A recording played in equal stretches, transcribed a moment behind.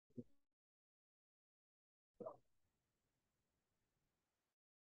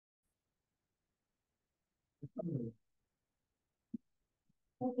Okay.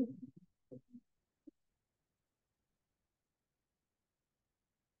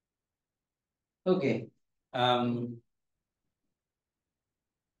 Okay.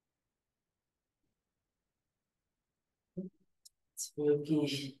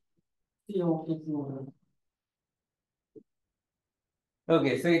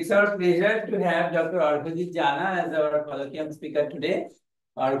 Okay, so it's our pleasure to have Dr. Arghajit Jana as our colloquium speaker today.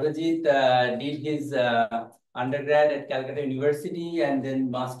 Arghajit did his undergrad at Calcutta University and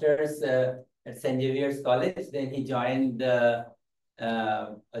then master's at St. Xavier's College. Then he joined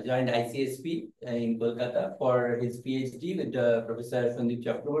ICSP in Kolkata for his PhD with Professor Sandeep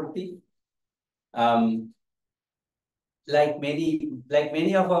Chakraborty. Like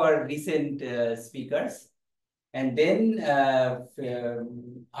many of our recent speakers. And then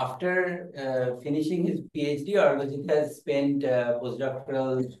after finishing his PhD, Arghajit has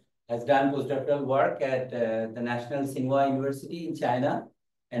done postdoctoral work at the National Tsinghua University in China.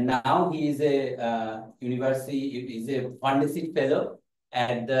 And now he is a Fundacid fellow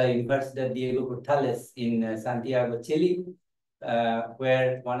at the University of Diego Portales in Santiago, Chile,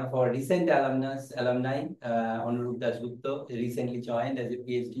 where one of our recent alumni, Anurup Dasgupta, recently joined as a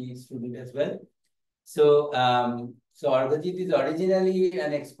PhD student as well. So, Arghajit is originally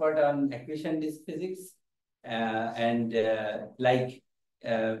an expert on accretion disk physics, and like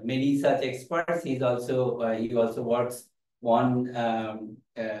many such experts, he also works on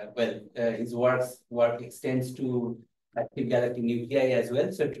his work extends to active galactic nuclei as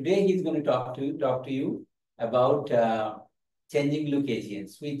well. So today he's going to talk to you about changing look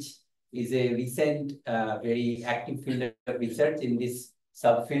AGNs, which is a recent very active field of research in this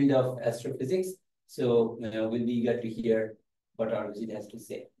subfield of astrophysics. So we'll be eager to hear what Arghajit has to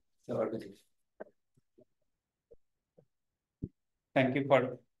say. So Arghajit. Thank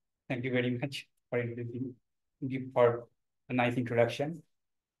you very much for introducing me for a nice introduction.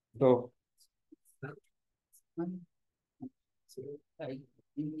 So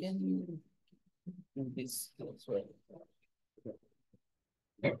You can do this as well.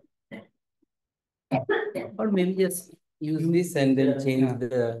 Or maybe just use this and then change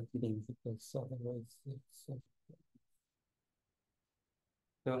the thing. So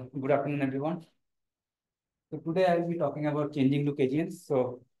good afternoon, everyone. So today I will be talking about changing look agents.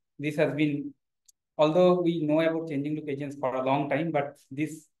 So this has been, although we know about changing look agents for a long time, but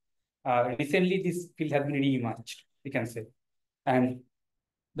this recently this field has been re-emerged, we can say. And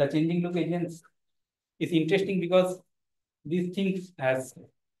the changing look agents is interesting because these things has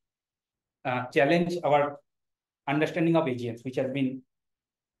challenged our understanding of AGNs, which has been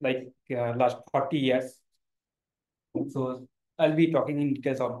like last 40 years. So I'll be talking in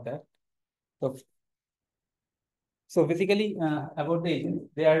details of that. So basically about the agents,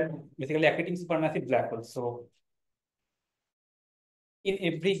 they are basically accreting supermassive black holes. So in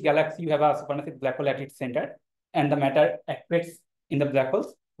every galaxy, you have a supermassive black hole at its center, and the matter accretes in the black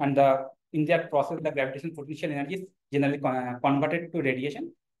holes, and in that process, the gravitational potential energy is generally converted to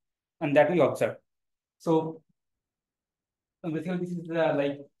radiation, and that we observe. So basically, this is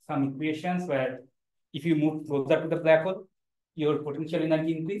like some equations where if you move closer to the black hole, your potential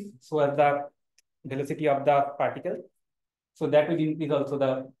energy increase, so as the velocity of the particle. So that will increase also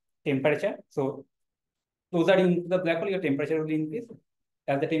the temperature. So closer you move to the black hole, your temperature will increase.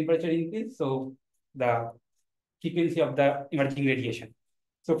 As the temperature increase, so the frequency of the emerging radiation.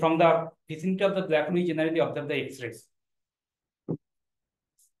 So from the vicinity of the black hole, we generally observe the X-rays.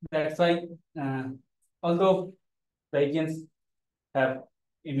 That's why, although the agents have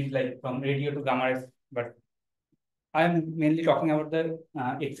emit like from radio to gamma rays, but I'm mainly talking about the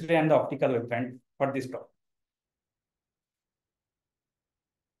X-ray and the optical wavelength for this talk.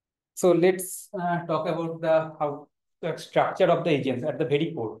 So let's talk about the structure of the agents at the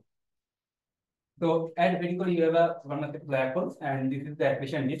very core. So at very core, you have one of the black holes, and this is the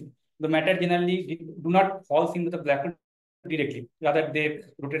accretion disk. The matter generally do not fall into the black hole directly. Rather, they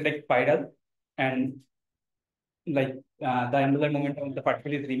rotate like spiral, and like the angular momentum of the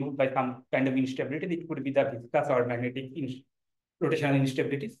particle is removed by some kind of instability. It could be the viscous or magnetic rotational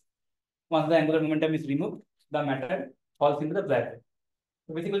instabilities. Once the angular momentum is removed, the matter falls into the black hole.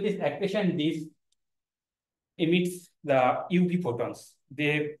 So basically, this accretion disk emits the UV photons.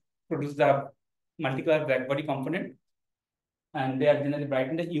 They produce the multicolor black body component, and they are generally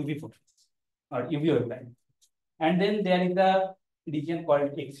brightened as UV photons or UV wavelength. And then there is a region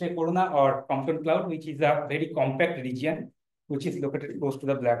called X-ray corona or Compton cloud, which is a very compact region which is located close to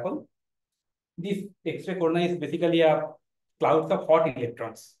the black hole. This X-ray corona is basically a cloud of hot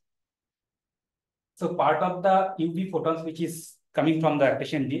electrons. So part of the UV photons which is coming from the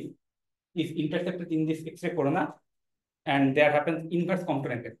accretion disk is intercepted in this X-ray corona, and there happens inverse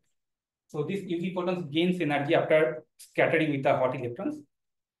Compton effect. So these UV photons gains energy after scattering with the hot electrons,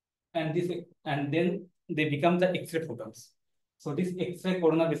 and then they become the X-ray photons. So this X-ray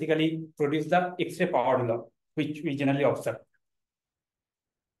corona basically produce the X-ray power law, which we generally observe.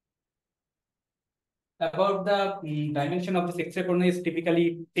 About the dimension of this X-ray corona is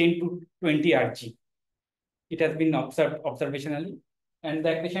typically 10 to 20 Rg. It has been observed observationally, and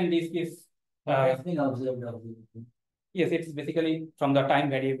the equation is has been observed. Yes, it's basically from the time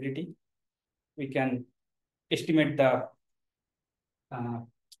variability. We can estimate the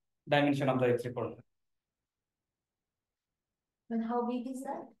dimension of the X-ray corona. And how big is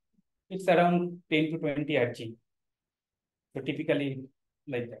that? It's around 10 to 20 Rg. So typically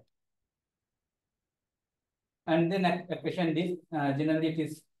like that. And then equation is generally it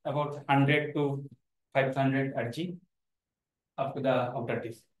is about 100 to 500 Rg up to the outer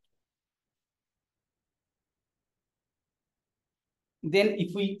disk. Then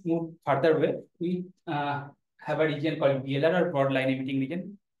if we move further away, we have a region called BLR, or broad line emitting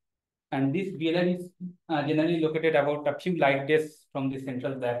region. And this BLR is generally located about a few light days from the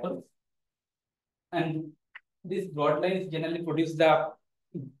central black hole. And these broad lines generally produce the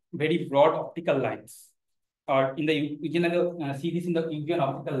very broad optical lines. Or in the we generally see this in the UV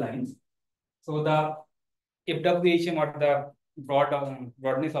optical lines. So the FWHM, or the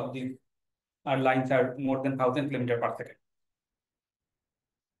broadness of these lines, are more than 1,000 kilometers per second.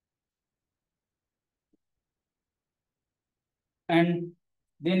 And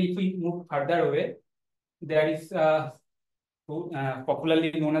then if we move further away, there is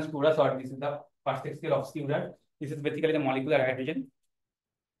popularly known as torus, or this is the perspective obscurer. This is basically the molecular hydrogen.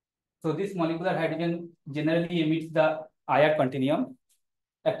 So this molecular hydrogen generally emits the IR continuum.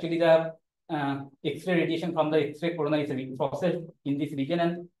 Actually, the X-ray radiation from the X-ray corona is processed in this region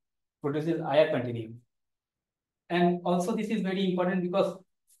and produces IR continuum. And also this is very important because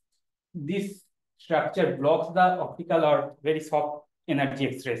this structure blocks the optical or very soft energy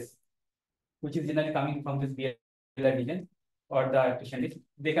X-rays, which is generally coming from this BLR region, or the equation is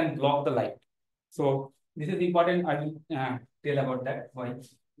they can block the light. So this is important. I will tell about that why.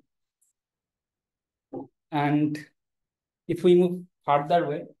 And if we move further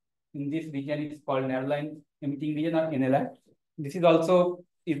away, in this region is called narrow line emitting region, or NLR. This is also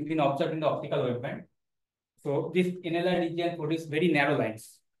been observed in the optical waveband. So this NLR region produces very narrow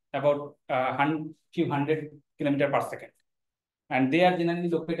lines, about few hundred kilometers per second, and they are generally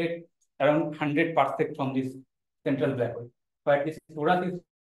located around 100 parsec from this central black hole. But this torus is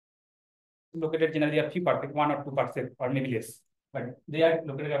located generally a few parsec, 1 or 2 parsec, or maybe less. But they are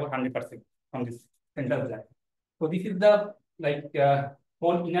located about 100 parsec from this central black hole. So this is the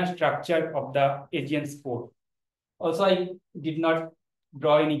whole inner structure of the AGN spore. Also, I did not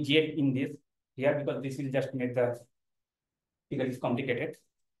draw any jet in this here because this will just make the figure is complicated.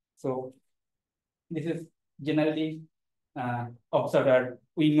 So this is generally observed, or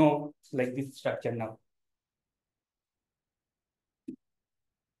we know like this structure now.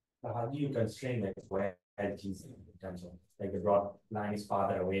 How do you constrain like where edges in terms of like the broad line is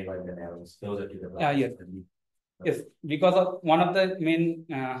farther away while the narrow is closer to the black? Yes. Yes, because of one of the main,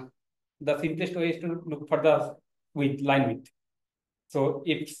 the simplest way is to look for the line width. So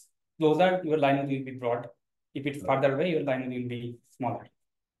if it's closer, your line will be broad. If it's further away, your line will be smaller.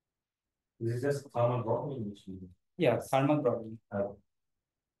 This is just thermal broadening. Yeah, thermal broadening.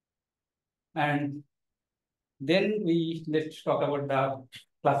 And then let's talk about the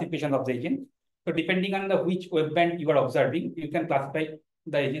classification of the agent. So depending on which waveband you are observing, you can classify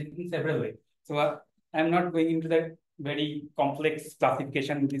the agent in several ways. So I'm not going into that very complex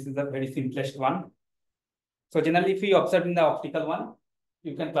classification. This is the very simplest one. So generally, if you observe in the optical one,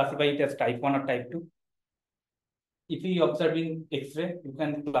 you can classify it as type 1 or type 2. If you observe in X-ray, you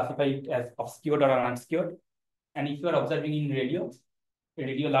can classify it as obscured or unobscured. And if you are observing in radio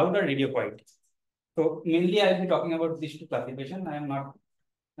loud or radio quiet. So mainly I will be talking about these two classification. I am not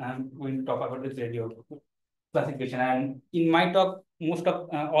going to talk about this radio classification. And in my talk, most of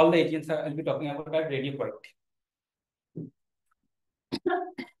all the agents I'll be talking about are radio quiet.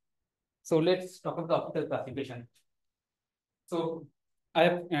 So let's talk about the optical classification. So I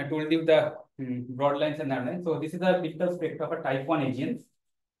have told you the broad lines and narrow lines. So this is a typical spectrum of a type 1 agent,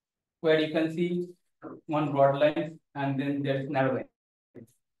 where you can see one broad line and then there is narrow line.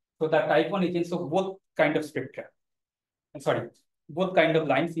 So the type 1 agents, so both kind of spectra. Both kind of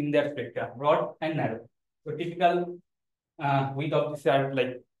lines in their spectra, broad and narrow. So typical width of this are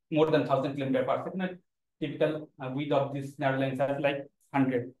like more than 1,000 kilometers per second. Typical width of these narrow lines are like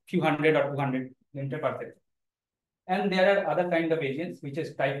few hundred or 200 kilometers per second. And there are other kind of agents, which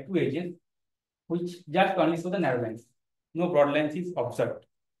is type 2 agents, which just only show the narrow lines. No broad lines is observed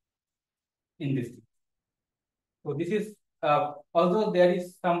in this. So this is, although there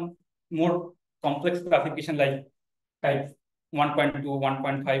is some more complex classification like type 1.2,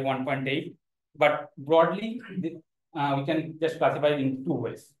 1.5, 1.8, but broadly, we can just classify in two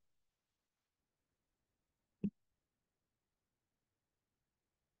ways.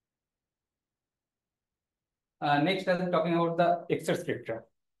 Next, I'm talking about the X-ray spectra.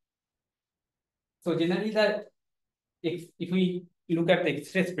 So generally, if we look at the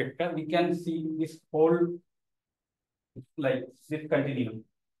X-ray spectra, we can see this whole like this continuum,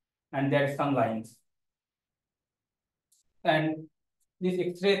 and there are some lines. And this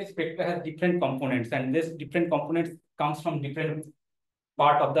X-ray spectra has different components, and this different components comes from different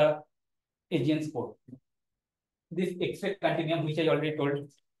part of the AGN spore. This X-ray continuum, which I already told,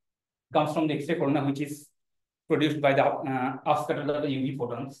 comes from the X-ray corona, which is produced by the upscatter of the UV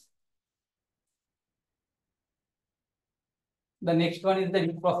photons. The next one is the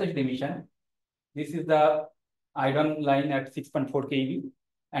reprocessed emission. This is the iron line at 6.4 keV,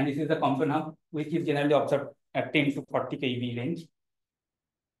 and this is the component which is generally observed at 10 to 40 keV range.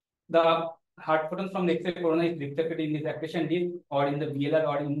 The hard photons from the X-ray corona is reflected in this accretion disk or in the VLR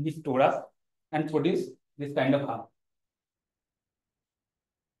or in this torus and produce this kind of harm.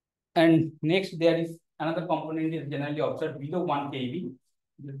 And next, there is another component is generally observed below 1 keV,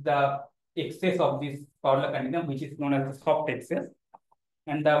 the excess of this power law continuum, which is known as the soft excess.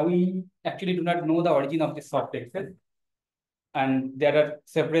 And we actually do not know the origin of this soft excess. And there are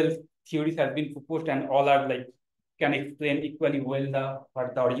several theories have been proposed, and all are like can explain equally well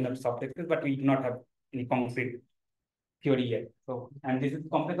what the origin of soft excess, but we do not have any concrete theory yet. So, and this is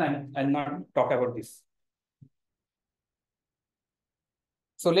complex, and I'll not talk about this.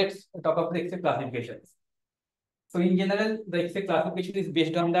 So let's talk about the X-ray classifications. So in general, the X-ray classification is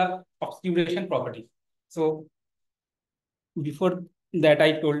based on the obscuration property. So before that,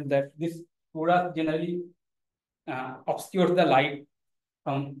 I told that this torus generally obscures the light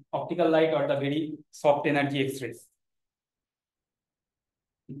from optical light or the very soft energy X-rays.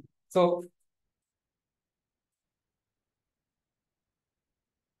 So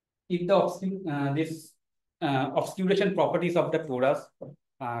if the obscuration properties of the torus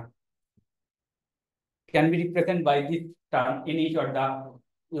can be represented by this term NH, or the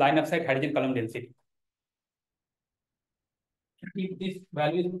line of sight hydrogen column density. If this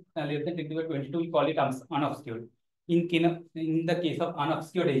value is less than 10^22, we call it unobscured. In the case of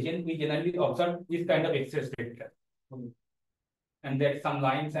unobscured agent, we generally observe this kind of X-ray spectra. And there is some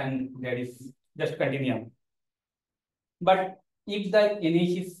lines, and there is just continuum. But if the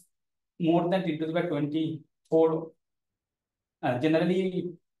NH is more than 10^24,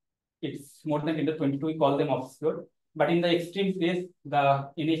 generally it's more than 10^22, we call them obscured. But in the extreme case, the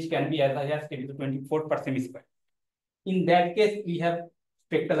NH can be as high as 10^24 per semi-square. In that case, we have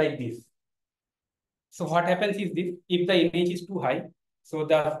spectra like this. So what happens is this: if the NH is too high, so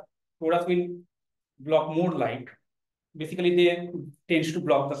the torus will block more light. Basically, they tends to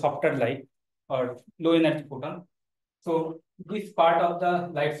block the softer light or low energy photon. So this part of the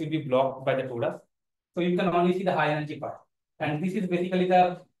light will be blocked by the torus. So you can only see the high energy part. And this is basically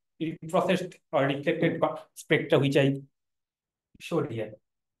the processed or reflected spectra which I showed here.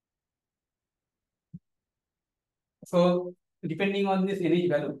 So depending on this NH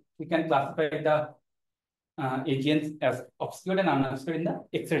value, we can classify the AGNs as obscured and unobscured in the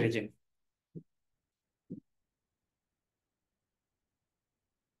X-ray region.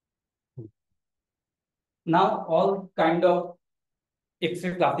 Now, all kind of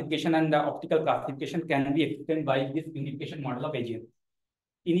X-ray classification and the optical classification can be explained by this unification model of AGN.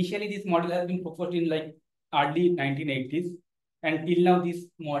 Initially, this model has been proposed in like early 1980s, and till now, these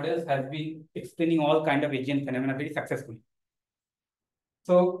models have been explaining all kind of AGN phenomena very successfully.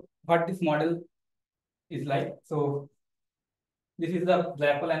 So, what this model is like? So, this is the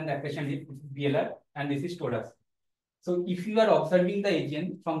black hole and the accretion VLR, and this is torus. So, if you are observing the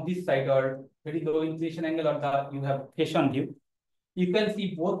AGN from this side or very low inclination angle, or you have face-on view, you can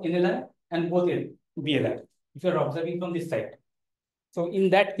see both NLR and both VLR if you are observing from this side. So in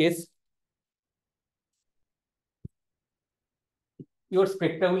that case, your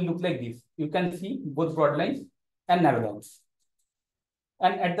spectra will look like this. You can see both broad lines and narrow lines.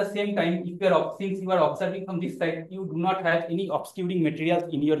 And at the same time, since you are observing from this side, you do not have any obscuring materials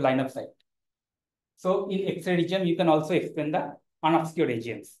in your line of sight. So in X-ray region, you can also explain the unobscured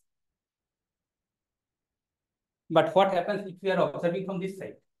AGNs. But what happens if you are observing from this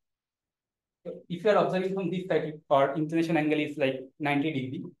side? If you are observing from this side, or inclination angle is like 90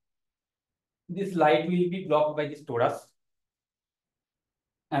 degrees, this light will be blocked by this torus,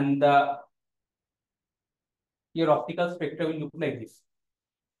 and your optical spectrum will look like this.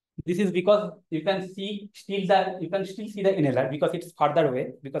 This is because you can see still see the inhaler because it's farther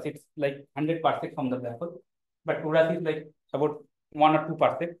away, because it's like 100 parsec from the black hole, but torus is like about 1 or 2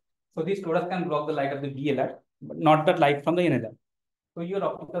 parsec. So this torus can block the light of the BLR, but not the light from the inhaler. So your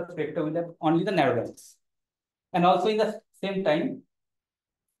optical spectrum will have only the narrow bands. And also in the same time,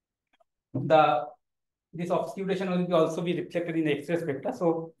 this obscuration will also be reflected in the X-ray spectra.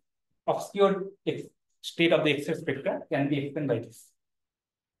 So obscured state of the X-ray spectra can be explained by this.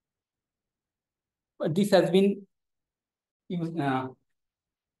 But this has been used,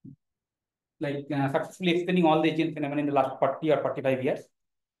 successfully explaining all the AGN phenomena in the last 40 or 45 years.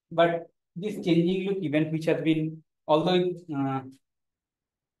 But this changing look event, which has been, although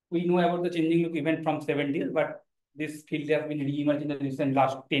we know about the changing look event from 70s, but this field has been re-emerged in the recent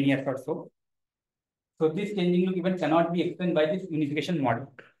last 10 years or so. So this changing look event cannot be explained by this unification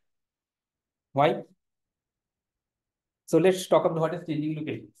model. Why? So let's talk about what is changing look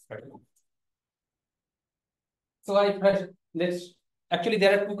events. So actually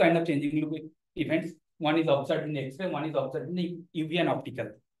there are two kinds of changing look events. One is observed in X-ray, one is observed in the UV and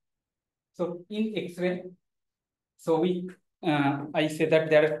optical. So in X-ray, so I say that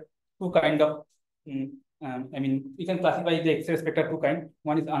there are two kind of, we can classify the X-ray spectra two kind.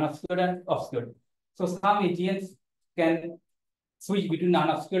 One is unobscured and obscured. So some AGNs can switch between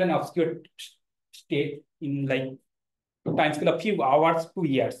unobscured and obscured state in like time scale of few hours to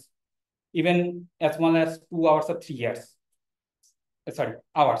years, even as small as 2 hours or 3 years. Sorry,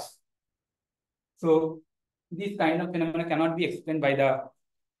 hours. So this kind of phenomena cannot be explained by the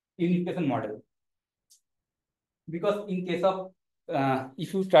unification model. Because in case of,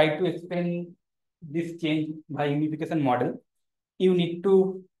 if you try to explain this change by unification model, you need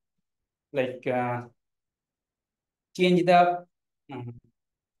to change the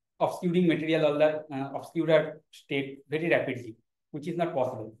obscuring material or the obscured state very rapidly, which is not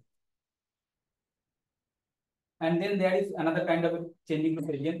possible. And then there is another kind of changing look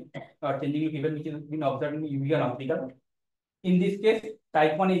region or changing look event which has been observed in UV and optical. In this case,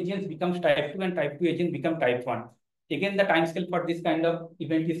 type 1 AGNs becomes type 2 and type 2 AGNs become type 1. Again, the time scale for this kind of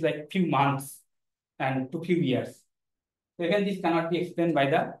event is like few months and to few years. So again, this cannot be explained by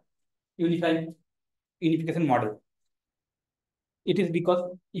the unification model. It is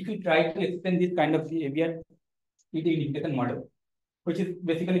because if you try to explain this kind of behavior with the unification model, which is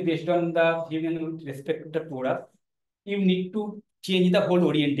basically based on the behavior with respect to the torus, you need to change the whole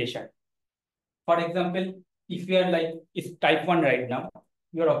orientation. For example, if you are like, it's type 1 right now,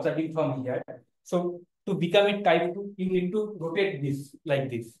 you are observing from here. So to become a type 2, you need to rotate this like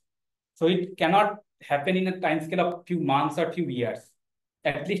this. So it cannot happen in a time scale of few months or few years.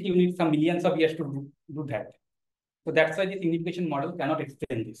 At least you need some millions of years to do that. So that's why this unification model cannot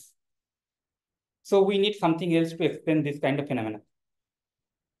explain this. So we need something else to explain this kind of phenomena.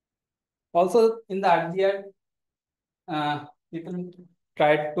 Also, in the earlier, people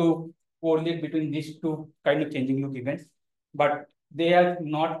tried to correlate between these two kind of changing look events, but they are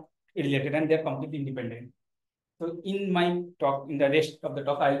not related and they are completely independent. So in my talk, in the rest of the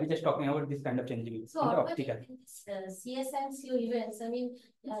talk, I will be just talking about this kind of changing look. So optical. In this CSMCU events,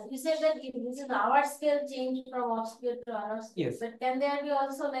 you said that this is hour scale change from obscure to unobscure. Yes. But can there be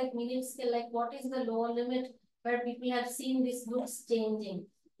also like minute scale? Like what is the lower limit where people have seen these looks changing?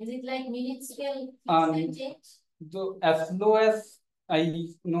 Is it like minute scale change? So as low as I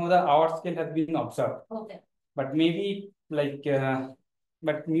know, the hour scale has been observed. Okay. But maybe like,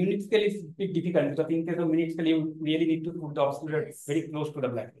 but minute scale is a bit difficult because in case of minute scale, you really need to put the obscure very close to the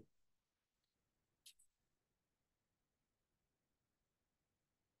black hole.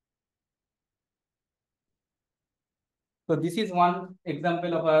 So this is one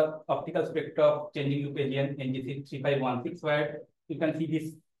example of a optical spectra of changing loop AGN NGC 3516, where you can see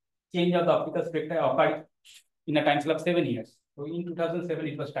this change of the optical spectra occurred in a time scale of 7 years. So in 2007,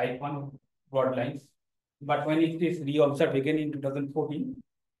 it was type 1 broad lines. But when it is re-observed again in 2014,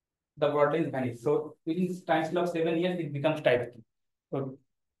 the broad lines vanish. So within time scale of 7 years, it becomes type 2. So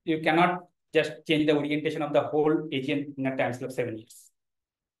you cannot just change the orientation of the whole AGN in a time scale of 7 years.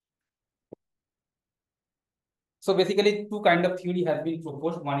 So basically, two kind of theory has been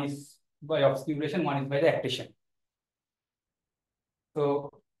proposed. One is by obscuration, one is by the accretion.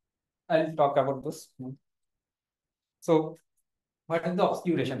 So I'll talk about this. So what is the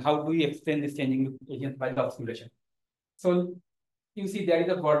obscuration? How do you explain this changing agents by the obscuration? So you see there is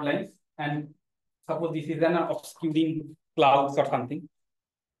a broad lines, and suppose this is an obscuring clouds or something.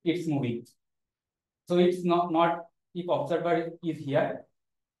 It's moving. So it's not if observer is here,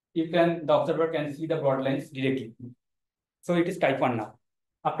 the observer can see the broad lines directly. So it is type 1 now.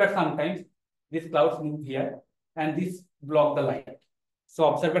 After some time, these clouds move here and this block the light. So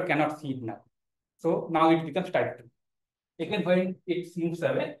observer cannot see it now. So now it becomes type 2. Again, when it moves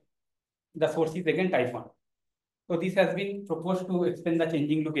away, the source is again type 1. So this has been proposed to explain the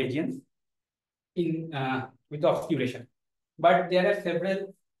changing look AGNs in with obscuration. But there are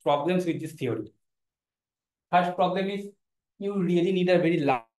several problems with this theory. First problem is you really need a very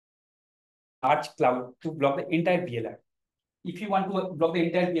large cloud to block the entire BLR. If you want to block the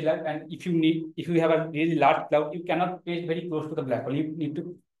entire BLR, and if you have a really large cloud, you cannot place very close to the black hole. You need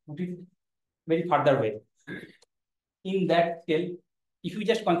to put it very farther away. In that scale, if you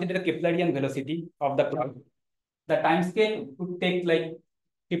just consider the Keplerian velocity of the cloud, the time scale would take like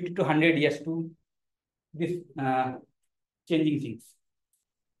 50 to 100 years to this changing things.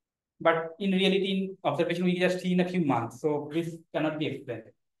 But in reality, in observation, we just see in a few months. So this cannot be explained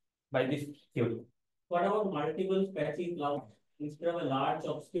by this theory. What about multiple patchy clouds instead of a large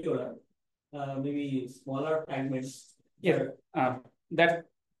obscurer, maybe smaller fragments? Yes, that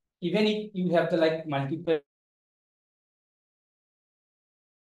even if you have the like multiple,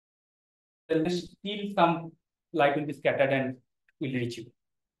 still some light will be scattered and will reach you.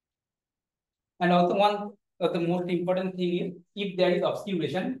 And also one of the most important thing is if there is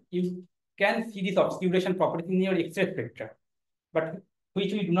obscuration, you can see this obscuration property in your X-ray spectra, but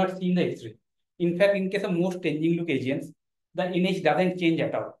which we do not see in the X-ray. In fact, in case of most changing look AGNs, the NH doesn't change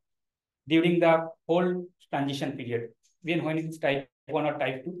at all during the whole transition period. When it is type 1 or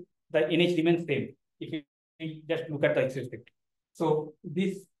type 2, the NH remains same if you just look at the X-ray spectrum. So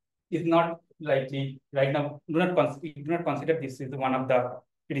this is not likely right now. Do not consider this is one of the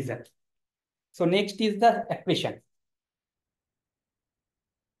reasons. So next is the accretion.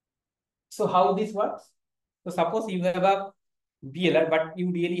 So how this works? So suppose you have a BLR, but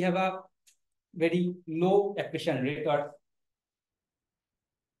you really have a very low accretion rate, or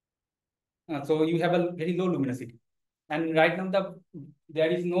so you have a very low luminosity. And right now there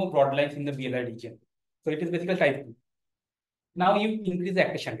is no broad lines in the BLR region. So it is basically type 2. Now you increase the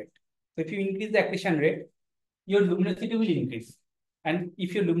accretion rate. So if you increase the accretion rate, your luminosity will increase. And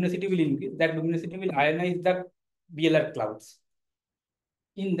if your luminosity will increase, that luminosity will ionize the BLR clouds.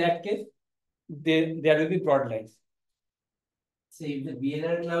 In that case, there will be broad lines. So if the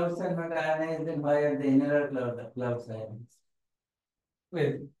BLR clouds are not ionized, then why are the inner clouds ionized?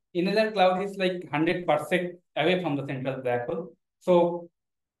 Well, inner cloud is like 100% away from the central black hole. So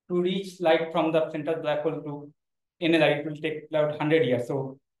to reach light from the central black hole to inner light will take about 100 years.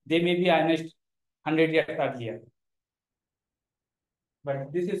 So they may be ionized 100 years earlier.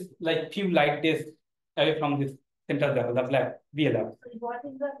 But this is like few light days away from this central black hole, the black BLR. What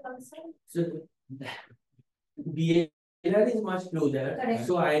is the concept? So BLR is much closer. Correct.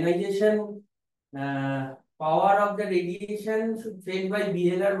 So ionization power of the radiation should change by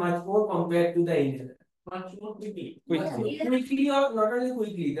BLR much more compared to the inner. Much more quickly. Quickly or not only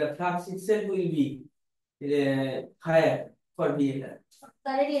quickly, the flux itself will be higher for BLR.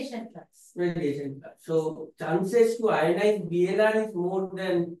 The radiation flux. Radiation flux. So chances to ionize BLR is more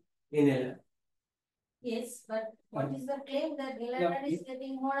than NLR. Yes, but what is the claim that BLR is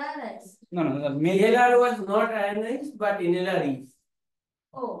getting more ionized? No. BLR was not ionized, but NLR is.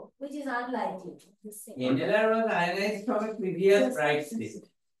 Oh, which is unlikely. NLR was ionized from a previous bright state,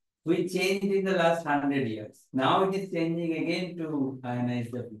 which changed in the last 100 years. Now it is changing again to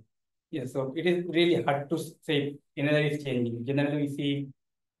ionize the blue. Yes, so it is really hard to say NLR is changing. Generally, we see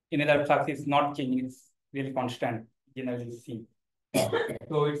NLR flux is not changing, it's really constant, generally seen.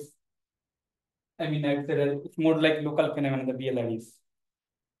 So it's more like local phenomenon, the BLR is.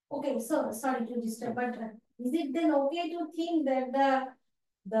 Okay, so sorry to disturb, but is it then okay to think that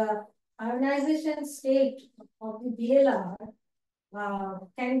the ionization state of the BLR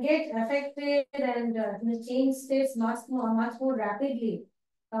can get affected and change states much more rapidly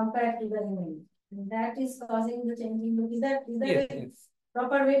compared to the image? And that is causing the changing look. Is that Yes.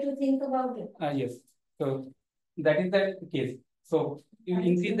 proper way to think about it? Yes. So that is the case. So you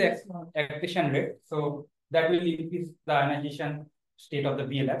increase the accretion rate, so that will increase the ionization state of the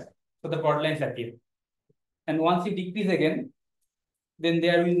BLR. So the broad lines appear. And once you decrease again, then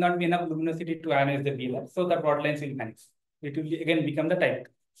there will not be enough luminosity to ionize the BLR. So the broad lines will vanish. It will again become the type.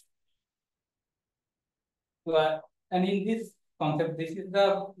 So, and in this concept, this is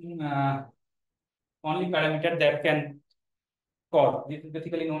the only parameter that can cause. This is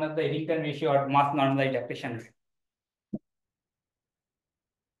basically known as the Eddington ratio or mass normalized accretion rate.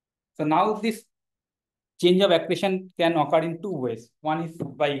 So now this change of accretion can occur in two ways. One is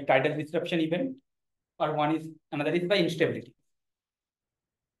by tidal disruption event, or another is by instability.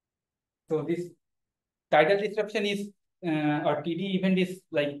 So this tidal disruption is or TD event is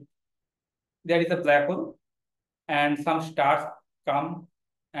like there is a black hole and some stars come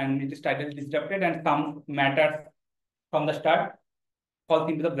and it is tidally disrupted and some matter from the star falls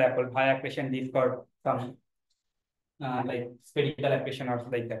into the black hole via accretion disk or some like spherical accretion or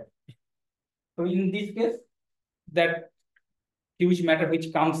like that. So in this case, that huge matter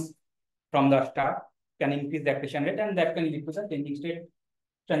which comes from the star can increase the accretion rate and that can lead to the changing state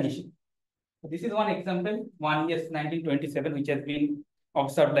transition. So this is one example, 1 year 1927, which has been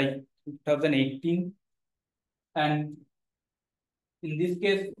observed like 2018. And in this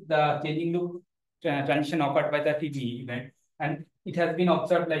case, the changing loop transition occurred by the TD event, and it has been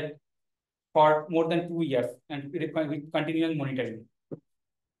observed like for more than 2 years and with continuing monitoring.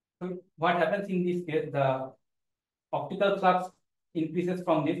 So what happens in this case, the optical flux increases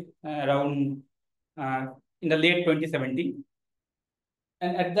from this around in the late 2017.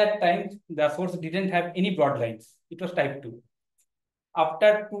 And at that time, the source didn't have any broad lines. It was type 2.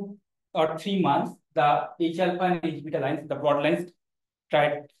 After 2 or 3 months, the H alpha and H beta lines, the broad lines,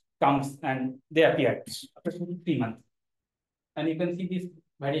 comes and they appear after 2 to 3 months. And you can see this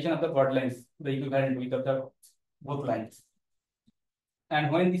variation of the broad lines, the equivalent width of the both lines.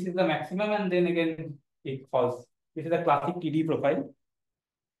 And when this is the maximum, and then again it falls. This is a classic TD profile.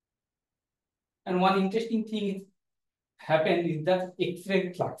 And one interesting thing happened is the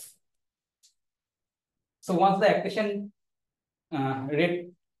X-ray flux. So once the accretion rate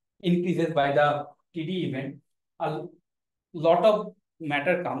increases by the TD event, a lot of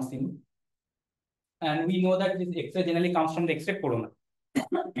matter comes in. And we know that this X-ray generally comes from the X-ray corona.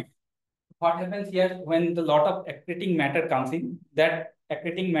 What happens here when the lot of accreting matter comes in, that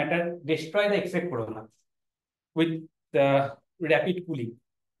accreting matter destroy the X-ray corona with the rapid cooling.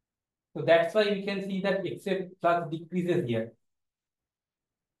 So that's why we can see that X-ray flux decreases here.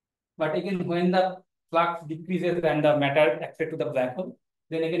 But again, when the flux decreases and the matter accretes to the black hole,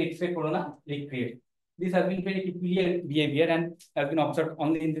 then again X-ray corona recreate. This has been very peculiar behavior and has been observed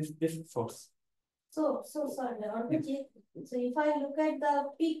only in this source. So sorry, so if I look at the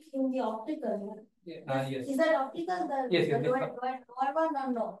peak in the optical, Yes. is that optical? Yes, the one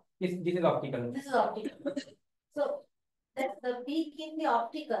or no? Yes, this is optical. This is optical. So that the peak in the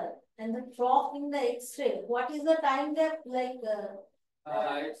optical and the trough in the X-ray, what is the time gap like?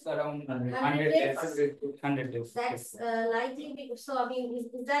 It's around 100 days. 100 days. That's likely. So I mean,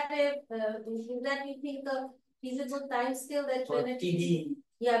 is that you think a feasible time scale that For TD?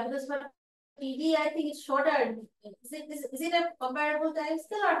 Yeah, because for TD, I think it's shorter. Is it a comparable time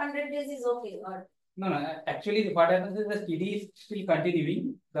scale or 100 days is okay? Or No. Actually, what happens is the TD is still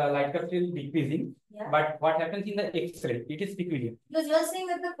continuing, the light curve still decreasing. yeah. But what happens in the X-ray, it is peculiar. Because you are saying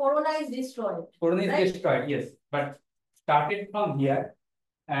that the corona is destroyed. Corona is right? destroyed, yes. But started from here,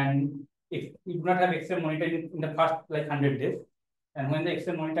 and if we do not have X-ray monitoring in the first like 100 days, and when the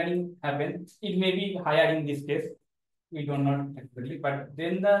X-ray monitoring happens, it may be higher in this case. We don't know exactly, but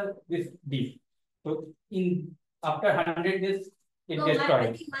then this dip. So in after 100 days, it destroyed.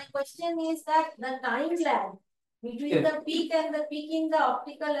 I think my question is that the time lag between the peak and the peak in the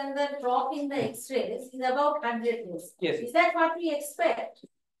optical and the drop in the X-rays is about 100 days. Yes. Is that what we expect?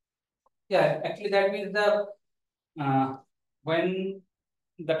 Yeah, actually that means the when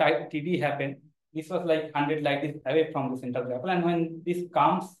the type TD happened, this was like 100 light years away from the central black hole, and when this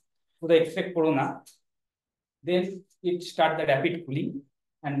comes to the X-ray corona, then it starts the rapid cooling,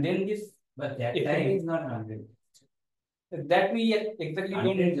 and then this. But that time is not 100. That we exactly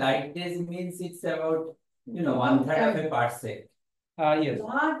 100 light days means it's about 1/3 of a parsec. Yes.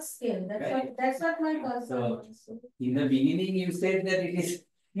 Large scale. That's what my concern is. So in the beginning, you said that it is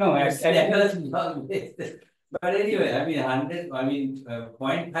No, long days. But anyway, I mean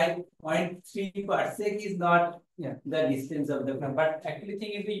 0.5, 0.3 parsec is not the distance of the. But actually,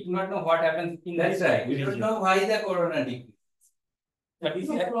 thing is we do not know what happens in. That's right. We don't know why the corona decreases. But this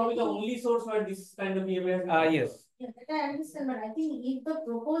is probably the only source where this kind of behavior. Yes. Yeah, that I understand, but I think if the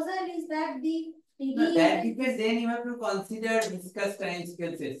proposal is that the TD No, that because then you have to consider viscous time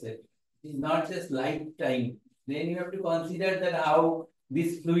scales, etc. It's not just light time. Then you have to consider that how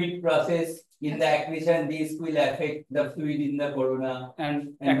this fluid process in the accretion disk will affect the fluid in the corona.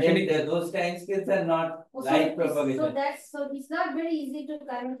 And actually those time scales are not light propagation. So it's not very easy to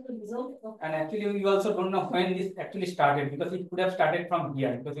kind of resolve. And actually we also don't know when this actually started, because it could have started from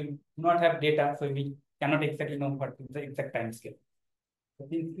here, because we do not have data, so we cannot exactly know what is the exact time scale. So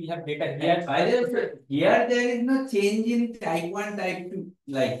since we have data here, here there is no change in type 1, type 2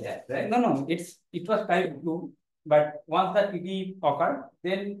 like that, right? No, it was type 2. But once the TD occurred,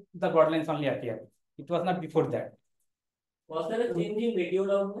 then the broad lines only appeared. It was not before that. Was there a change in radio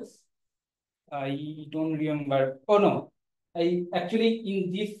loudness? I don't remember. Oh no, I actually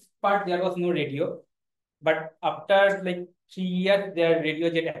in this part there was no radio, but after like 3 years, their radio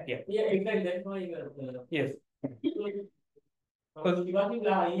jet appeared. Yeah, exactly. That's why. Yes. So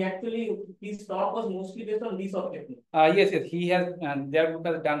he actually his talk was mostly based on this object. Yes, yes, he has. Their group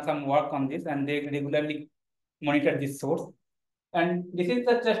has done some work on this, and they regularly monitor this source. And this is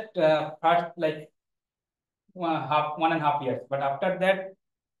the just first like 1.5 years. But after that,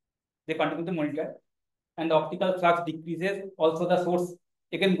 they continue to monitor, and the optical flux decreases. Also, the source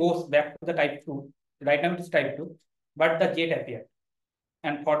again goes back to the type 2. Right now it is type 2, but the jet appeared.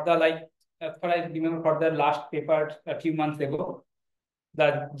 And for the like, as far as I remember, for the last paper a few months ago,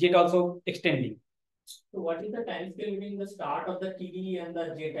 the jet also extending. So what is the time scale between the start of the TD and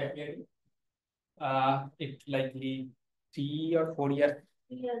the jet appearing? It likely 3 or 4 years.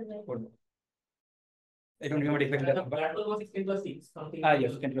 I don't remember exactly. The black hole was 16+6, something.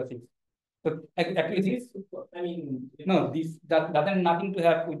 Yes, 10+6. So actually, I mean, no, this that doesn't nothing to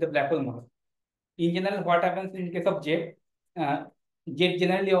have with the black hole mass. In general, what happens in case of jet? Jet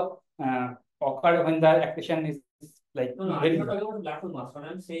generally occur when the accretion is like no, very I'm not talking about black hole mass. What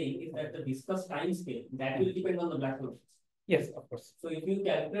I'm saying is that the viscous time scale that will depend on the black hole. Yes, of course. So if you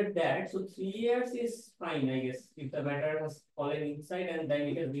calculate that, so 3 years is fine, I guess, if the matter has fallen inside and then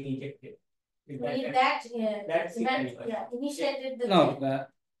it has been ejected. That's initiated the. No,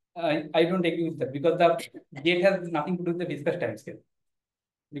 I don't agree with that because the jet has nothing to do with the viscous time scale.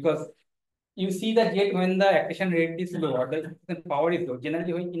 Because you see the jet when the accretion rate is low or the power is low.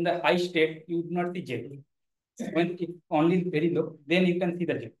 Generally, when in the high state, you do not see jet. When it's only very low, then you can see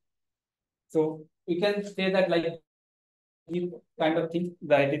the jet. So you can say that like you kind of think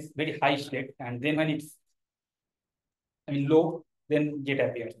that it's very high state, and then when it's low, then jet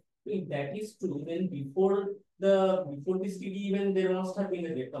appears. If that is true, then before this TD even there must have been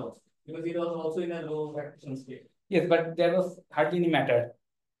a jet also, because it was also in a low accretion state. Yes, but there was hardly any matter.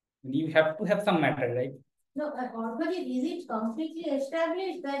 You have to have some matter, right? No, normally is it completely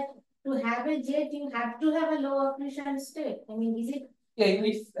established that to have a jet you have to have a low accretion state? I mean, is it? Yeah,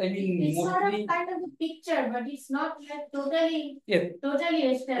 it's Sort mostly of kind of a picture, but it's not like totally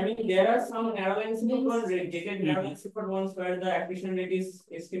established. I mean, there are some airlines gated airlines ones where the accretion rate is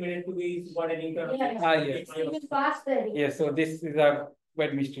estimated to be what an internal. Yes. Even past there. Yes, so this is a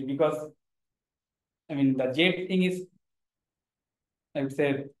quite mystery because the jet thing is, I would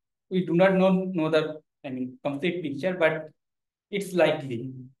say, we do not know the complete picture, but it's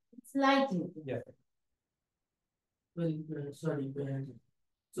likely. It's likely. Yeah. Well, sorry.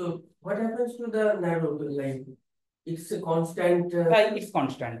 So what happens to the narrow line? It's a constant. It's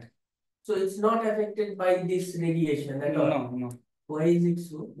constant. So it's not affected by this radiation at all. No. Why is it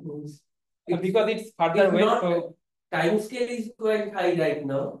so? Because it's further away. So time scale is quite high right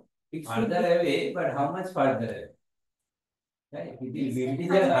now. It's further away, but how much further away? Right? It is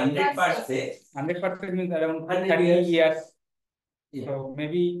 100%. 100% means around 100 30 years. Yeah. So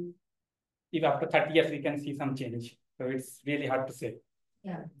maybe if after 30 years we can see some change. So it's really hard to say.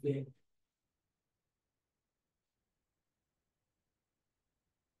 Yeah.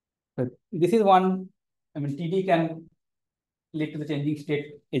 So this is one. TD can lead to the changing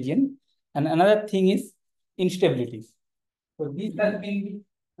state AGN, and another thing is instability. So this has been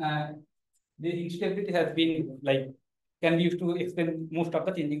the instability has been can be used to explain most of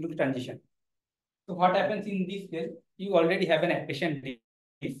the changing to transition. So what happens in this case? You already have an accretion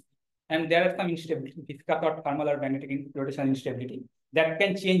disk, and there are some instability, viscous or thermal or magnetic rotational instability that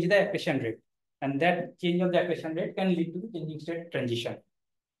can change the accretion rate, and that change of the accretion rate can lead to the changing state transition.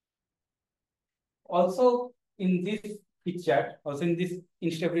 Also, in this picture, also in this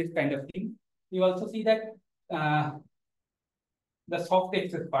instability kind of thing, you also see that the soft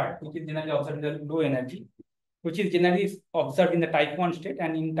excess part, which is generally observed in the low energy, which is generally observed in the type 1 state,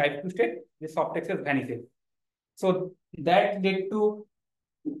 and in type 2 state, the soft excess vanishes. So that led to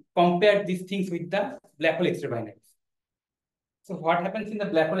compare these things with the black hole X-ray binaries. So what happens in the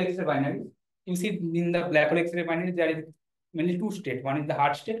black hole X-ray binaries? You see in the black hole X-ray binaries, there is mainly two states. One is the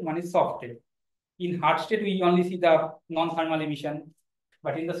hard state, one is soft state. In hard state, we only see the non-thermal emission,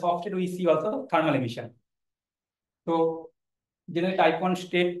 but in the soft state, we see also thermal emission. So generally type 1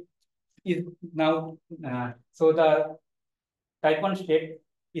 state is now, so the type 1 state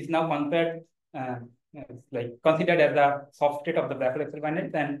is now compared, considered as the soft state of the black hole X-ray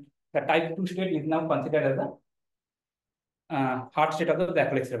binaries, and the type 2 state is now considered as the hard state of the black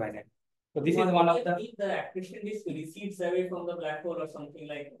hole X-ray binary. So this is one of the accretion disk recedes away from the black hole or something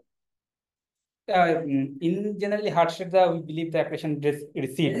like that. In generally hard state, we believe the accretion disk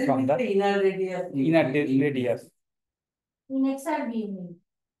recedes from the inner radius. Inner radius. In XRB,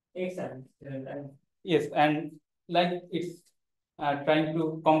 Yes, and like it's trying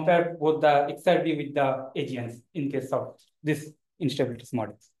to compare both the XRD with the AGNs in case of this instabilities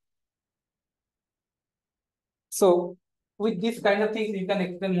models. So with this kind of things, you can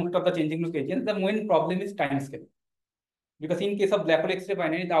explain most of the changing look agents. The main problem is time scale. Because in case of black hole X-ray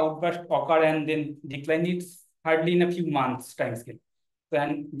binary, the outburst occur and then decline it's hardly in a few months time scale. So,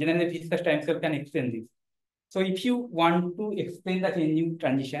 and generally viscous time scale can explain this. So if you want to explain the changing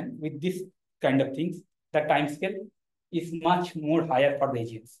transition with this kind of things, the time scale is much more higher for the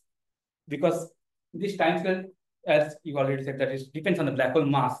AGNs. Because this time scale, as you already said, that it depends on the black hole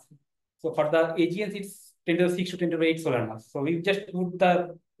mass. So for the AGNs, it's 10 to the 6 to 10 to the 8 solar mass. So we just put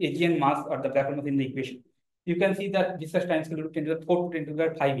the AGN mass or the black hole mass in the equation. You can see that this time scale will 10 to the 4 to 10 to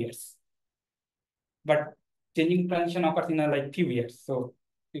the 5 years. But changing transition occurs in like few years. So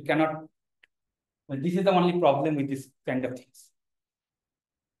you cannot, well, this is the only problem with this kind of things.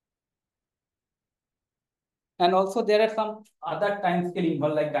 And also there are some other time scale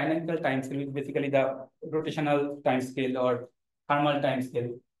involved, like dynamical time scale, which basically the rotational time scale or thermal time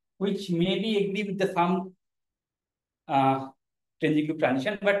scale, which may be agree with the some changing loop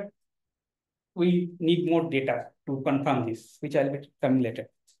transition, but we need more data to confirm this, which I'll be coming later.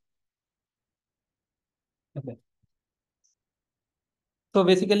 Okay. So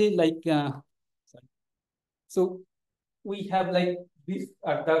basically, like, so we have like these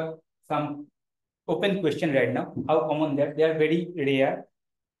are the some open question right now. How common they are very rare.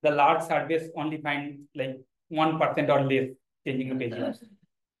 The large surveys only find like 1% or less changing location.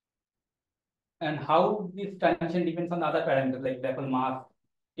 And how this transition depends on other parameters like black hole mass,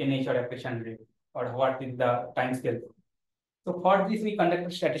 NH or accretion rate, or what is the time scale. So for this, we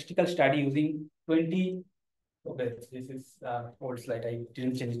conducted statistical study using 20. Okay, this is old slide. I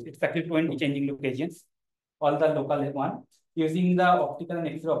didn't change it. It's actually 20 changing loop agents, all the local one, using the optical and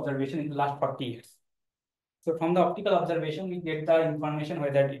X-ray observation in the last 40 years. So from the optical observation, we get the information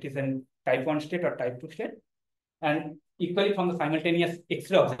whether it is in type 1 state or type 2 state. And equally from the simultaneous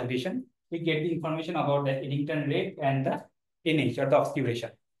X-ray observation, we get the information about the Eddington rate and the NH or the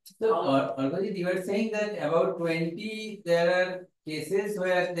obscuration. So, Argojit, you were saying that about 20, there are cases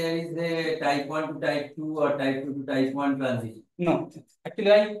where there is a type 1 to type 2 or type 2 to type 1 transition. No,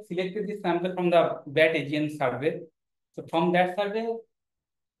 actually, I selected this sample from the BAT AGN survey. So from that survey,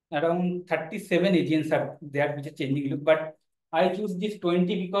 around 37 AGNs are there which are changing look, but I choose this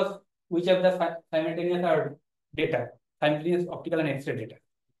 20 because which have the simultaneous or data, simultaneous optical and X-ray data.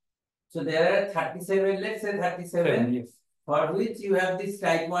 So there are 37, let's say 37, yes. For which you have this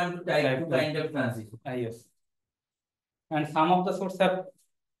type 1 to type 2 kind of transition. Yes. And some of the sources have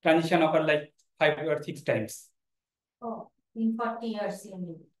transition occur like 5 or 6 times. Oh, in 40 years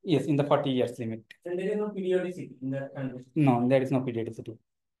limit. Yes, in the 40 years limit. And there is no periodicity in that transition. No, there is no periodicity.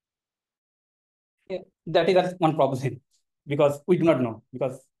 Yeah, that is one problem because we do not know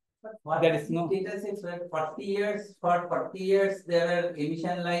because there is no data sets where 40 years, for 40 years there are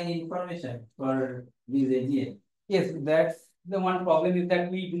emission line information for these AGN. Yes, that's the one problem is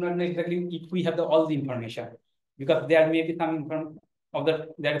that we do not know exactly if we have all the information because there may be some information of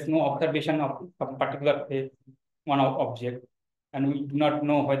there is no observation of a particular one object and we do not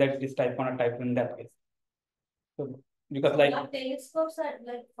know whether it is type 1 or type 2 in that case. So because like your telescopes are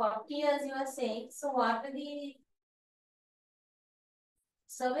like 40 years you are saying, so what are the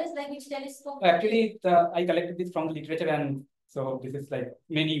surveys like which telescope? Actually, I collected this from the literature and so this is like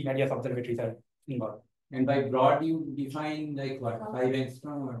many various observatories are involved. And by broad, you define like what, 5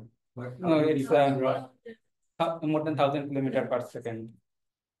 angstrom or what? No, it's more than 1,000 kilometers per second.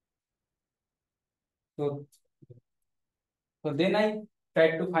 So then I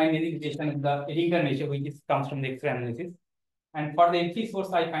tried to find any relation in the Eddington ratio, which comes from the X-ray analysis. And for the X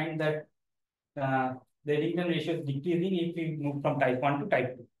source, I find that the Eddington ratio is decreasing if we move from type 1 to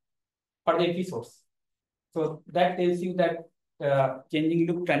type 2 for the X source. So that tells you that changing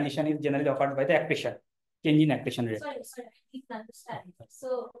loop transition is generally occurred by the accretion. Change in accretion rate. Sorry, I didn't understand.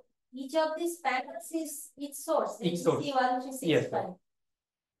 So each of these panels is its source. Each source. Yes.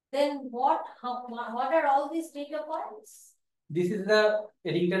 Then what are all these data points? This is the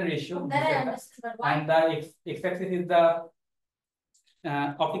Eddington ratio. That I understand. And the x-axis is the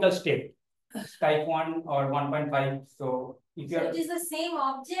optical state, type 1 or 1.5. So if you it is the same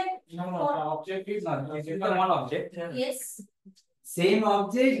object? No, the object is not. This is the one object. Yes. Same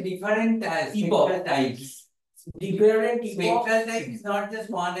object, different spectral types. Different Spectral type is not just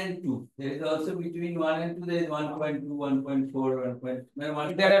 1 and 2. There is also between 1 and 2, there is 1.2, 1.4,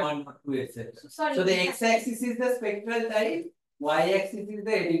 1.1, 2, etc. So the x-axis is the spectral type, y-axis is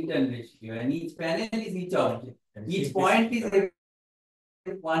the Eddington ratio, and each panel is each object. Each point is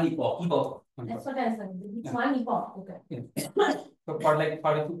one epoch. That's what I said. It's one epoch. Okay. Yeah. So for if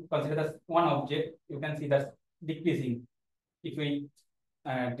you consider this one object, you can see that's decreasing. If we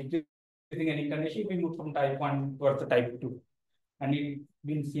decreasing an incarnation, we move from type 1 towards the type 2. And it's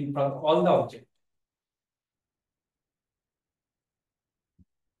been seen from all the objects.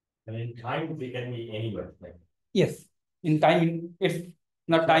 And in time, they can be anywhere. Like. Yes, in time, it's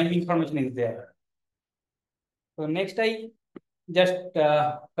not time information is there. So next, I just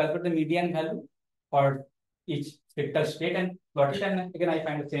calculate the median value for each spectral state and plot it, and again I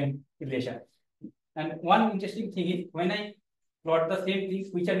find the same relation. And one interesting thing is when I plot the same things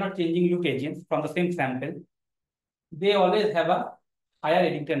which are not changing loop agents from the same sample, they always have a higher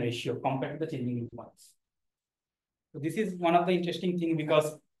Eddington ratio compared to the changing loop ones. So this is one of the interesting things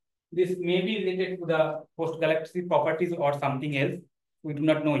because this may be related to the post-galactic properties or something else. We do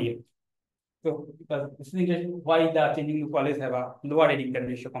not know yet. So because this is interesting why the changing loop always have a lower Eddington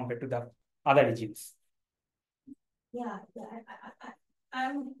ratio compared to the other regions. Yeah,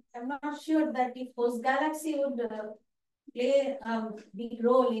 I'm not sure that if host galaxy would play a big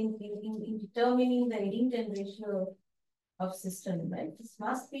role in determining the Eddington ratio of system, right? This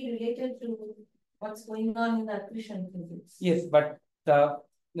must be related to what's going on in the accretion physics. Yes, but the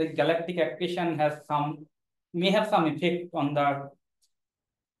galactic accretion may have some effect on the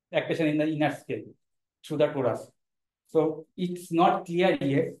accretion in the inner scale through the torus. So it's not clear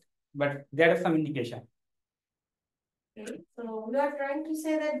yet, but there is some indication. Okay, so we are trying to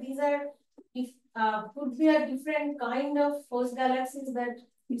say that these are could be a different kind of host galaxies that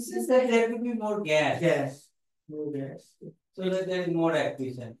It's just that there could be more gas. Yes. No gas. So that there is more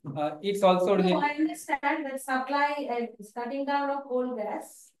accretion. It's also I understand that supply is cutting down of coal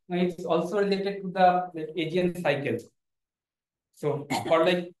gas. it's also related to the AGN cycle. So for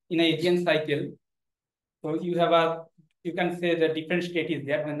in a AGN cycle, so you can say the different state is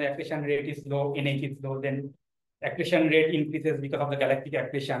there when the accretion rate is low, NH is low, then accretion rate increases because of the galactic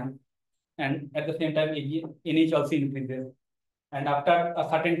accretion, and at the same time NH also increases. And after a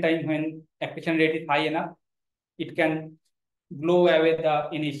certain time when accretion rate is high enough, it can blow away the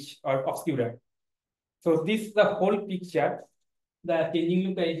NH or obscurer. So this is the whole picture. The changing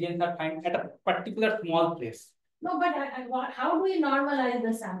loop AGNs are found at a particular small place. No, but how do we normalize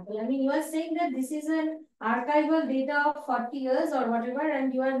the sample? I mean, you are saying that this is an archival data of 40 years or whatever,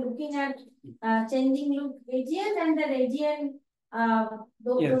 and you are looking at changing loop AGN, and that AGN,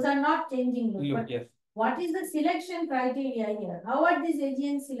 those are not changing loop. Yes. What is the selection criteria here? How are these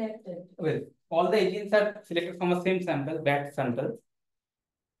AGNs selected? Well, all the AGNs are selected from the same sample, batch sample.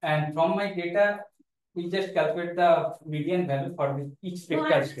 And from my data, we just calculate the median value for each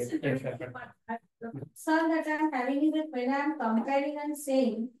spectral state. The concern that I'm having is that when I'm comparing and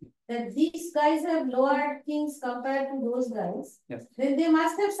saying that these guys have lower things compared to those guys, yes, then they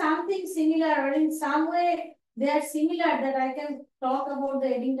must have something similar, or in some way they are similar that I can talk about the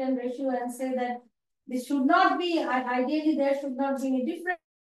Eddington ratio and say that this should not be, ideally there should not be any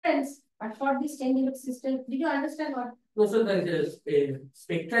difference, but for this changing loop system, did you understand what? No, so the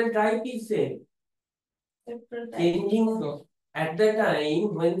spectral type is same. Changing at the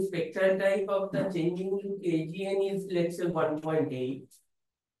time when spectral type of the changing loop AGN is let's say 1.8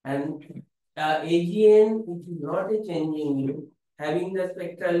 and AGN which is not a changing loop having the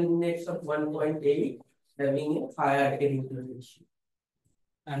spectral index of 1.8 having a higher Eddington ratio.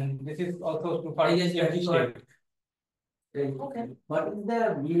 And this is also to find every state. Okay. What is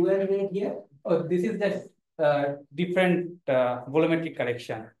the viewer rate here? Oh, this is just different volumetric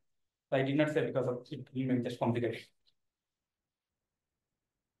correction. I did not say because of it will make just complicated.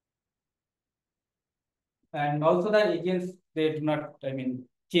 And also the agents, they do not,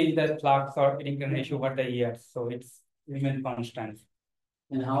 change the flux or Eddington ratio over the years. So it's remain constant.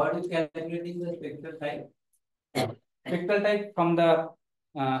 And how are you calculating the spectral type? Spectral type from the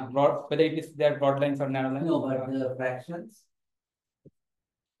broad, whether it is their broad lines or narrow lines. No, but the fractions.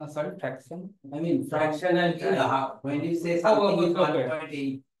 Sorry, fraction. I mean, fractional. When you say something is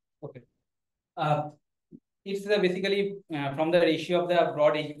 1.8. Okay. It's basically from the ratio of the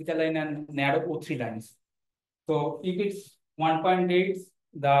broad apical line and narrow O3 lines. So if it's 1.8,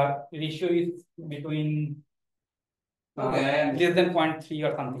 the ratio is between less than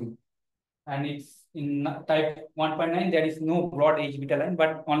 0.3 or something. And it's in type 1.9, there is no broad H beta line,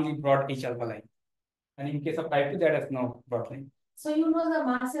 but only broad H alpha line. And in case of type 2, there is no broad line. So you know the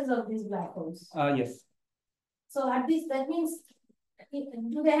masses of these black holes? Yes. So at this, that means,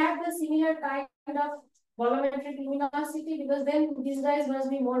 do they have the similar kind of volumetric luminosity? Because then these guys must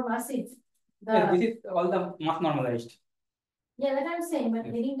be more massive. Yes, this is all the mass normalized. Yeah, that I'm saying, but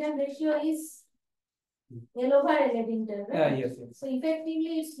Eddington ratio is L over L Eddington, right? Yes. So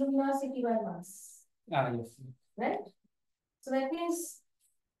effectively it's luminosity by mass. Yes. Right? So that means,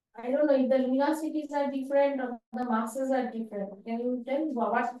 I don't know if the luminosities are different or the masses are different. Can you tell me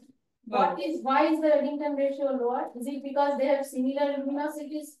why is the Eddington ratio lower? Is it because they have similar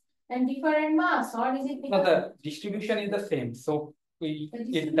luminosities and different mass, or is it because the distribution is the same? So the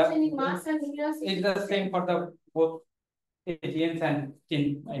distribution in mass and luminosity is the same for the both AGNs and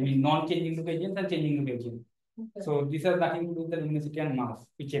non-changing loop agents and changing loop agents. Okay. So this has nothing to do with the luminosity and mass.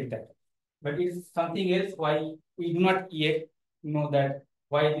 We check that, but it's something else. Why we do not yet know that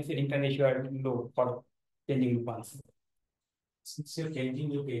why this Eddington ratio are low for changing loop ones. Since your changing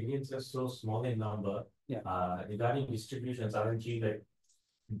loop agents are so small in number, regarding distributions, aren't you like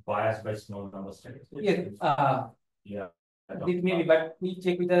biased by small number studies? Yes. Yeah. It may be, but we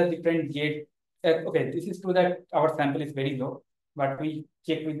check with the different gate. Okay, this is true that our sample is very low, but we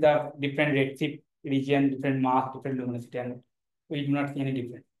check with the different redshift region, different mass, different luminosity, and we do not see any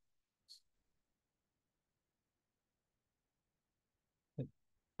difference.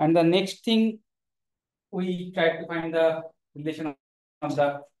 And the next thing, we try to find the relation of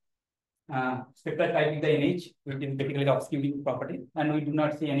the spectral type with the NH, which is basically the obscuring property, and we do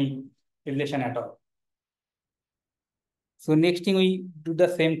not see any relation at all. So next thing, we do the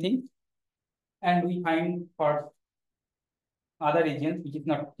same thing, and we find for other regions which is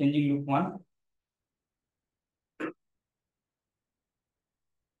not changing loop one.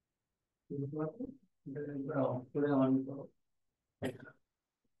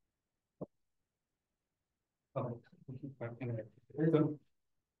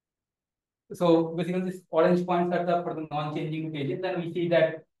 So basically, this orange points are the for the non-changing loop agents, and we see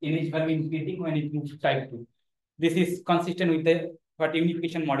that NH value increasing when it moves to type 2. This is consistent with the what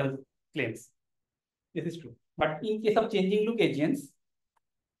unification model claims. This is true. But in case of changing loop agents,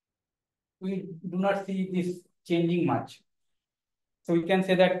 we do not see this changing much. So we can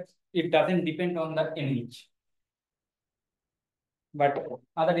say that it doesn't depend on the NH. But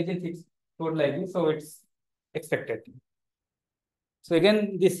other agents it's told like this, so it's expected. So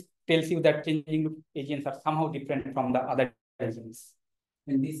again, this tells you that changing loop agents are somehow different from the other agents.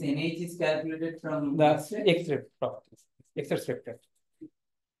 And this NH is calculated from the X-ray properties, X-ray.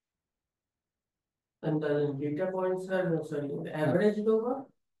 And the data points are, sorry, the average over?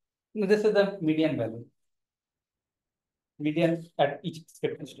 No, this is the median value. Median at each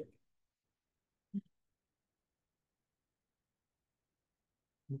spectral state.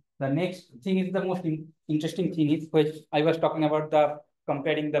 The next thing is the most interesting thing is which I was talking about the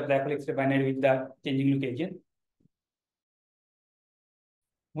comparing the black hole X-ray binary with the changing loop agent.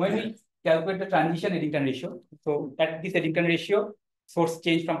 When we calculate the transition Eddington ratio, so at this Eddington ratio, source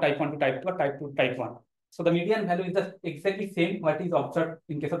change from type 1 to type 2 or type 2 to type 1. So the median value is the exactly same what is observed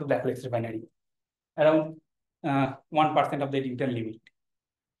in case of the black hole X-ray binary, around 1% of the Eddington limit.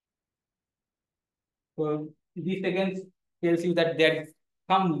 So this again tells you that there is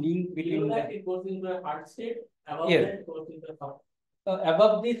some link between that. It goes into a hard state. Above Yes. that, it goes into a soft.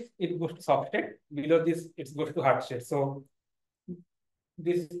 Above this, it goes to soft state. Below this, it goes to hard state. So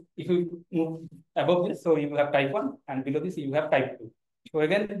this, if you move above this, so you have type 1, and below this, you have type 2. So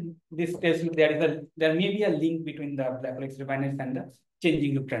again, this tells you there may be a link between the black hole X-ray binaries and the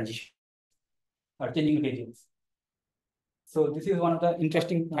changing loop transition or changing loop agents. So this is one of the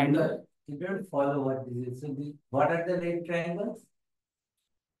interesting findings. You don't follow what this is. So what are the red triangles?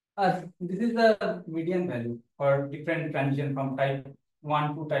 This is the median value for different transition from type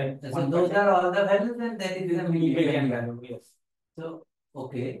 1 to type 1. So those are all the values, and that is the median value. Yes. So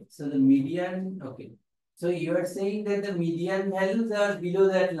okay, so the median, okay. So you are saying that the median values are below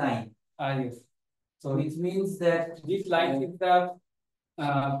that line. Yes. So which means that this line is the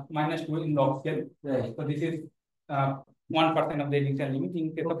 -2 in log scale. right. So this is 1% of the Eddington limit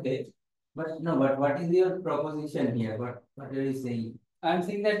in case of this. But no, but what is your proposition here? What are you saying? I am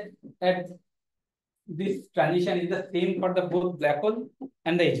saying that at this transition is the same for the both black hole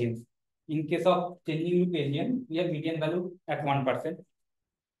and the agents. In case of changing loop agent, we have median value at 1%.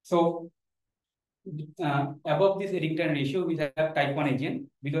 So above this Eddington ratio, we have type 1 agent.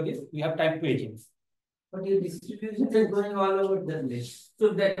 Below this, we have type 2 agents. But your distribution is going all over the list. So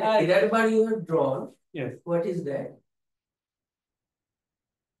that error bar you have drawn, Yes. what is that?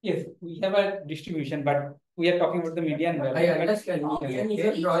 Yes, we have a distribution, but we are talking about the median value. I understand. And if you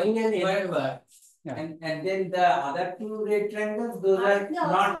are drawing an error bar, Yeah. And then the other two red triangles, those are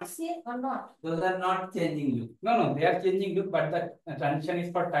not same or not? those are not changing loop. No, they are changing loop, but the transition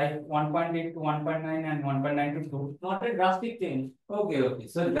is for type 1.8 to 1.9 and 1.9 to 2. Not a drastic change. Okay.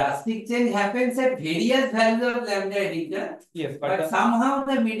 So drastic change happens at various values of lambda addition. Yes, But somehow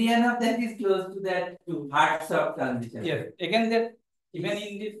the median of that is close to that hard soft transition. yes, again that even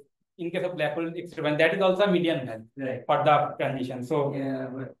in case of black hole experiment, that is also a median value, Right. for the transition. So Yeah,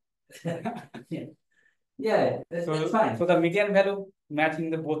 but yeah, that's fine. So the median value matching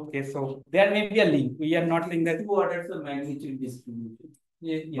the both case. So there may be a link. We are not saying that two orders of magnitude distribution.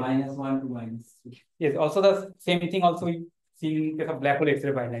 Yes. -1 to -2. Yes, also the same thing also we see in case of black hole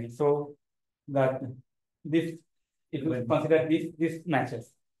X-ray binary. So that this, if you consider this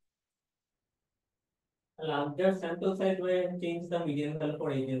matches. A larger sample size will change the median value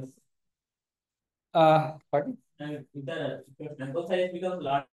for agents. Pardon? And if the sample size becomes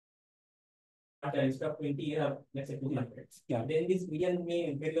larger, instead of 20, you have let's say 200. Yeah. Then this median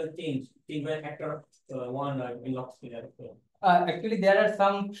may very well change by a factor of 1 in log scale. Actually, there are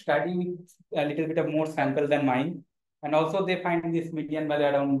some study with a little bit of more sample than mine, and also they find this median value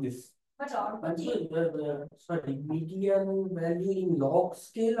around this. But Sorry, median value in log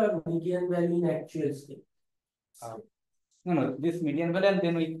scale or median value in actual scale? No, this median value, and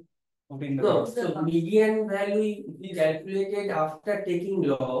then we put in the. No, so median value is calculated after taking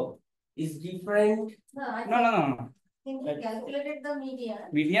log is different. No. think we calculated the median.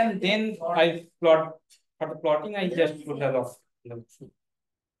 Median, then I plot for the plotting. I just put the log.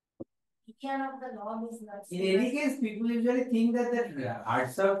 Median of the log is not. In any case, people usually think that the hard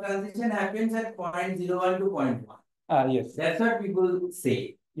soft transition happens at 0.01 to 0.1. Yes. That's what people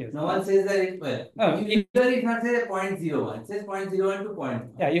say. Yes. No one says that it well. No, Usually it not say 0.01. It says 0.01 to 0.1.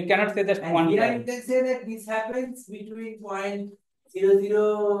 Yeah, you cannot say just and one. Here you can say that this happens between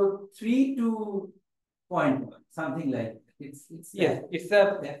 0.003 to 0.1, something like that. It's yes, that. it's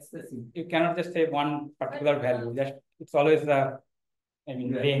a. That's the thing. You cannot just say one particular value. Just it's always the,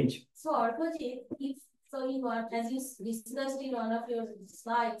 range. So Arpajit, if so, you want, as you discussed in one of your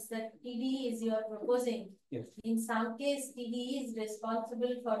slides, that TD is you are proposing. Yes. In some case, TD is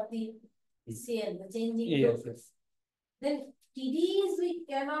responsible for the CL, the changing. Yes. Then TD is we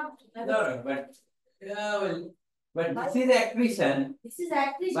cannot. No, but this is accretion. This is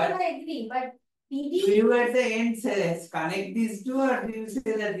accretion, But I agree, but TD. Do you at the end say connect these two, or do you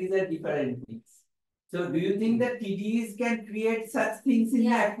say that these are different things? So do you think that TDs can create such things in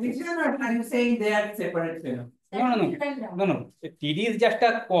the accretion, or are you saying they are separate phenomena? No. TD is just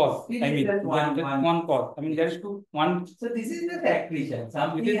a cause. Just one cause. there is one. So this is not accretion.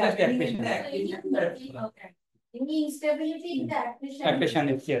 Something It is just happening in accretion. the accretion. Okay. Any instability in the accretion. Accretion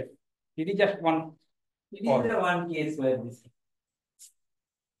is here. It is just one. It is the one case where this.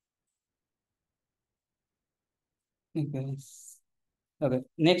 Okay.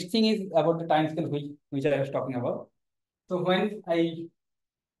 Next thing is about the time scale which I was talking about. So when I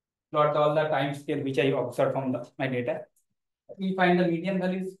plot all the time scale which I observed from my data, we find the median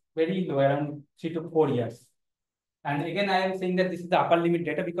value is very low, around 3 to 4 years. And again, I am saying that this is the upper limit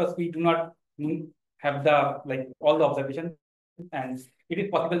data because we do not have the all the observations, and it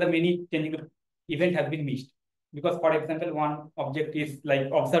is possible that many changing event has been missed. Because for example, one object is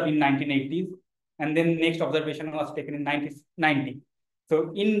observed in 1980s, and then next observation was taken in 1990.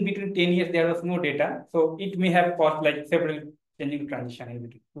 So in between 10 years, there was no data. So it may have caused several changing transition in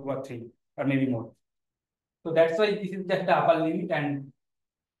between 2 or 3 or maybe more. So that's why this is just the upper limit, and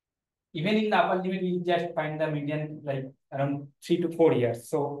even in the upper limit, we just find the median around 3 to 4 years.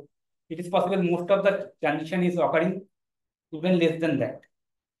 So it is possible most of the transition is occurring even less than that.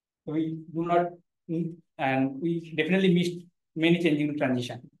 So we do not, and we definitely missed many changing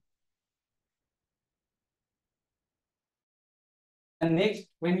transition. And next,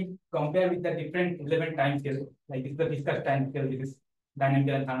 when we compare with the different relevant time scale, like this is the discussed time scale, this is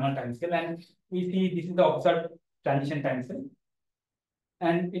dynamical and thermal time scale, and we see this is the observed transition time scale.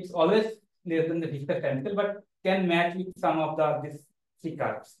 And it's always less than the discussed time scale, but can match with some of these 3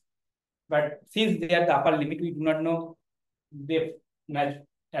 curves. But since they are the upper limit, we do not know they match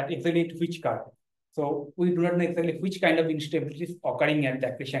at exactly to which curve. So we do not know exactly which kind of instability is occurring at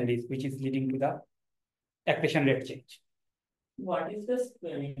the accretion days, which is leading to the accretion rate change. What is this?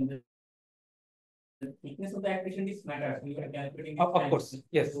 The thickness of the accretion disk matters. We are calculating. Of course,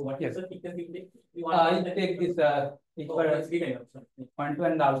 yes. So what yes. is the thickness we I take this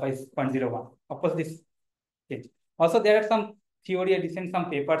 0.2 and alpha is 0.01. Of course, this change. Also, there are some theory recent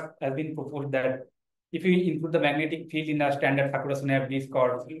some papers have been proposed that if you include the magnetic field in a standard Sakura-Sonev disk,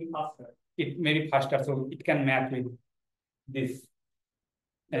 or it may be faster, so it can match with this.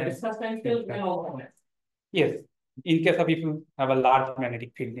 Distance time scale can overlap. Yes, in case of if you have a large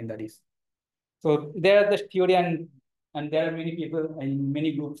magnetic field in the disk. So there are the theory and there are many people and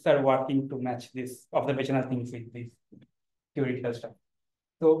many groups are working to match this observational things with this theoretical stuff.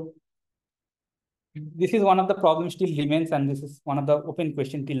 So this is one of the problems still remains, and this is one of the open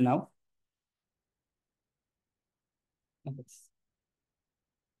question till now.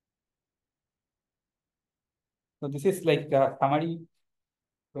 So this is like a summary.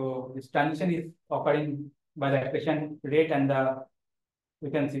 So this transition is occurring by the accretion rate, and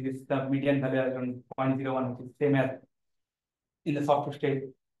we can see this the median value around 0.01, which is same as in the soft state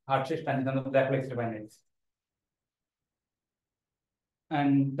hard state transition of black wax refineries.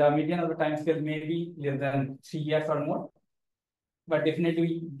 And the median of the time scale may be less than 3 years or more, but definitely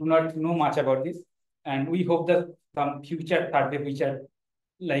we do not know much about this. And we hope that some future surveys which are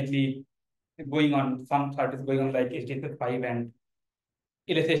likely going on, some surveys going on like HDSS-5 and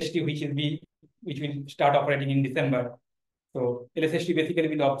LSST, which will start operating in December. So LSST basically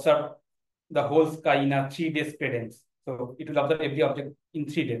will observe the whole sky in a 3 days cadence. So it will observe every object in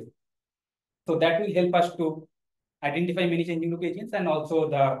 3 days. So that will help us to identify many changing loop agents and also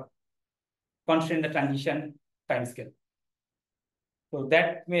the constrain the transition timescale. So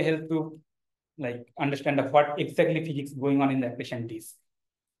that may help to like understand of what exactly physics going on in the accretion disk.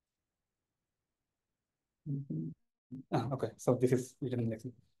 Okay, so this is written next.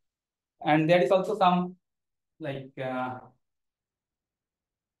 And there is also some like a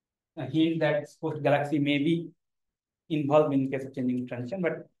hint that post galaxy may be involved in case of changing transition,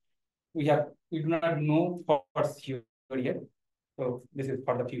 but we do not know for sure yet. So this is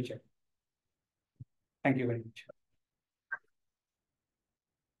for the future. Thank you very much.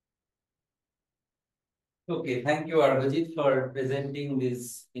 Okay, thank you, Arvajit, for presenting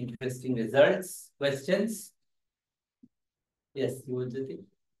these interesting results. Questions? Yes, you would say.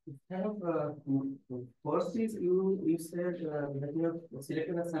 Kind of first is you said that you have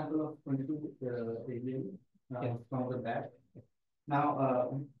selected a sample of 22 AGN from the bat.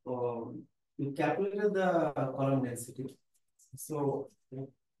 Now you calculated the column density. So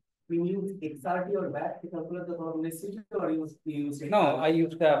we use XRT or bat to calculate the column density, or you use No, I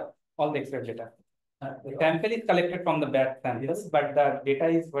used all the X-ray data. The sample is collected from the bat samples, but the data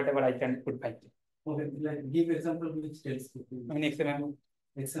is whatever I can put back. Okay, like give example which telescope. I mean XMM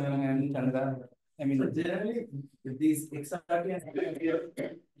and Chandra. I mean, so generally these XRT and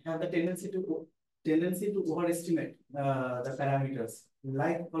have the tendency to overestimate the parameters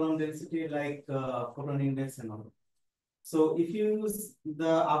like column density, like photon index and all. So if you use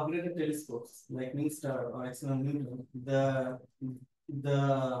the upgraded telescopes like Minster or XMM Newton,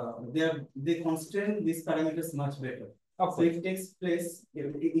 they constrain these parameters much better. Okay. So if it takes place,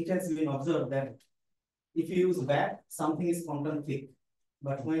 it has been observed that if you use BAT, something is quantum thick.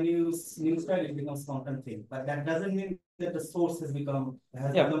 But when you use Nuclei, it becomes quantum thick. But that doesn't mean that the source has become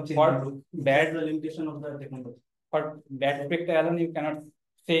changed. For BAT, the limitation of the technology. For BAT spectra alone, you cannot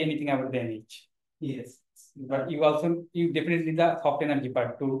say anything about the image. Yes. But you definitely need the soft energy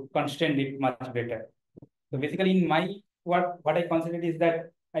part to constrain it much better. So basically in my work, what I considered is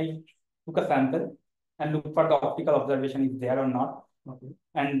that I took a sample and looked for the optical observation is there or not. Okay.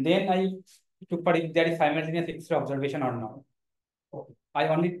 And then I took for if there is simultaneous X-ray observation or not. Okay. I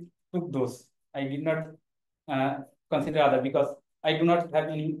only took those. I did not consider other because I do not have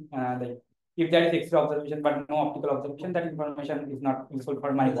any like if there is X-ray observation but no optical observation, that information is not useful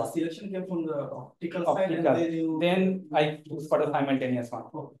for my work. The selection came from the optical side, and then I choose for the simultaneous one.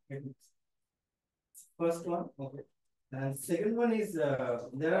 Okay. First one. Okay. And second one is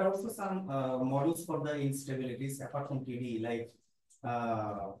there are also some models for the instabilities apart from TD, like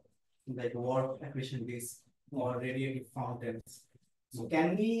warp accretion disk or radiative fountains. So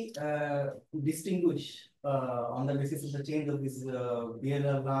can we distinguish on the basis of the change of these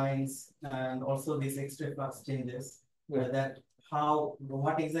BLR lines and also these X-ray flux changes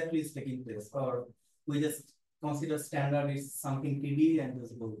what exactly is taking place, or we just consider standard is something TD and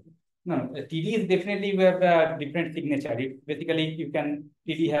just go? No, TD is definitely we have a different signature. Basically, you can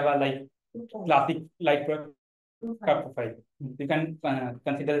TD have a like classic light profile. You can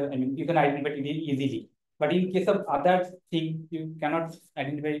consider. I mean, you can identify TD easily. But in case of other things, you cannot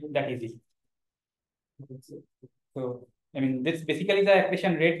identify that easily. So, I mean, this basically the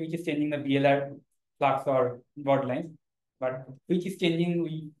accretion rate, which is changing the BLR flux or baud lines, but which is changing,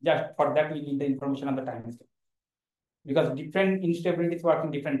 we just for that we need the information on the time scale. Because different instabilities work in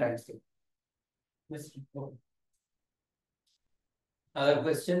different time scale. Yes. Okay. Other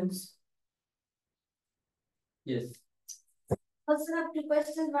questions? Yes. Also have two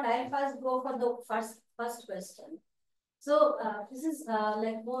questions, but I'll first go for the first question. So this is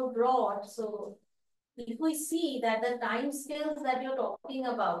like more broad. So if we see that the time scales that you're talking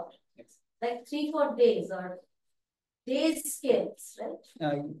about, like 3-4 days or days scales,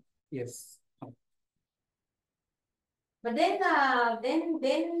 right? Yes. But then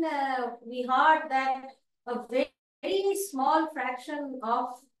we heard that a very small fraction of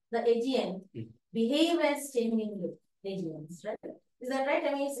the AGN behave as changing AGNs, right? Is that right?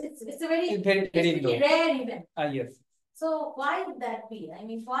 I mean, it's a very very rare event. Yes. So why would that be? I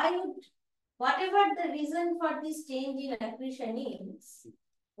mean, why would, whatever the reason for this change in accretion is,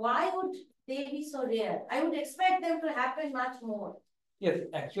 why would they be so rare? I would expect them to happen much more. Yes,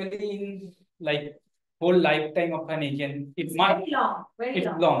 actually, in like whole lifetime of an agent, it's very long, very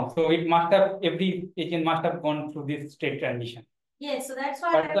long. So it must have, every agent must have gone through this state transition. Yes, so that's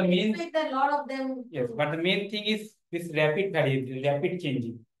why I expect that a lot of them. Yes, but the main thing is this rapid variation, rapid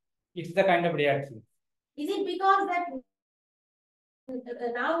changing. It's the kind of rare thing. Is it because that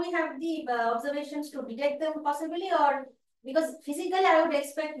now we have the observations to detect them possibly, or because physically I would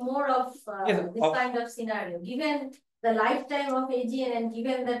expect more of this kind of scenario, given the lifetime of AGN and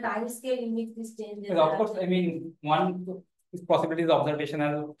given the time scale in which this changes. Yes, of course, I mean, one possibility is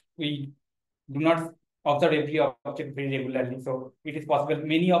observational. We do not observe every object very regularly. So it is possible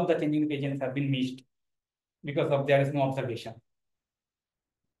many of the changing agents have been missed because of there is no observation.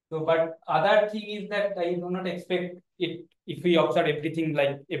 So, but other thing is that I do not expect it, if we observe everything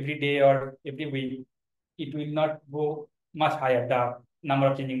like every day or every week, it will not go much higher, the number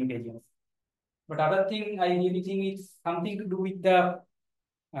of changing agents. But other thing I really think is something to do with the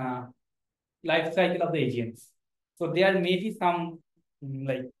life cycle of the agents. So there may be some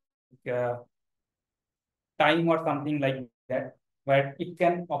like time or something like that, where it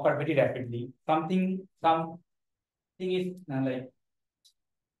can occur very rapidly. Something is like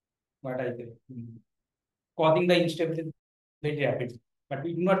what I say, causing the instability very rapidly, but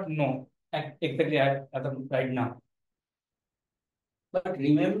we do not know exactly as of right now. But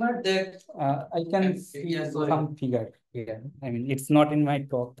remember that I can see some figure here. I mean, it's not in my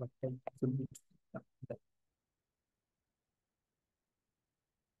talk, but it should be.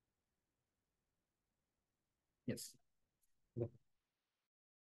 Yes.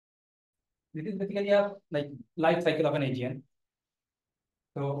 This is basically a like life cycle of an AGN.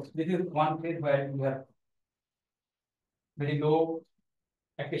 So this is one phase where you have very low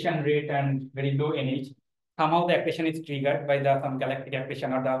accretion rate and very low NH. Somehow the accretion is triggered by the some galactic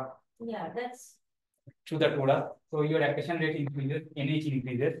accretion or the that's through the TORA. So your accretion rate increases, NH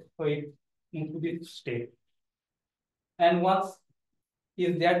increases, so it moves to this state. And once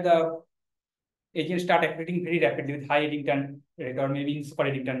is that the agents start accreting very rapidly with high Eddington rate or maybe in super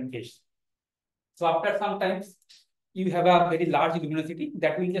Eddington case. So after some times, you have a very large luminosity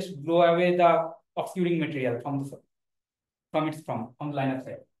that will just blow away the obscuring material from the from the line of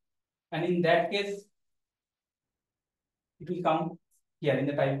sight. And in that case, it will come here in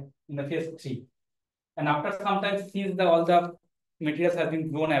the phase 3. And after some time, since all the materials have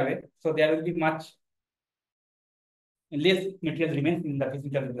been blown away, so there will be much less material remains in the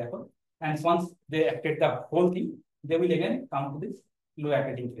physical black hole. And once they accrete the whole thing, they will again come to this low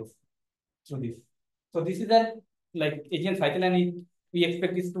accreting phase through this. So this is a like AGN cycle, and we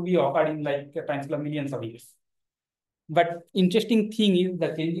expect this to be occurred in like a time scale of millions of years. But interesting thing is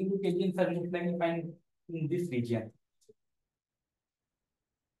the changing to agents are likely find in this region.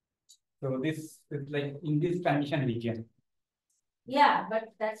 So this is like in this transition region. Yeah,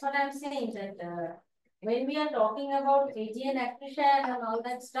 but that's what I'm saying, that when we are talking about AGN accretion and all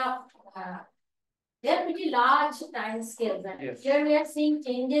that stuff, they're pretty large time scales. And yes. Here we are seeing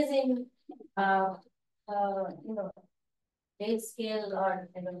changes in day scale or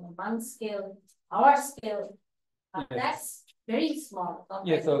month scale, hour scale. Yes. That's very small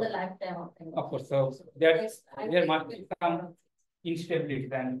compared to the lifetime of things. Of course, so there must be some instability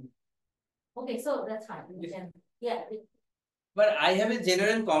then. Okay, so that's fine. Yeah. But I have a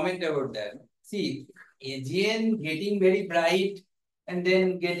general comment about that. See, AGN getting very bright and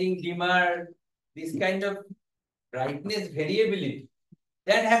then getting dimmer, this kind of brightness variability,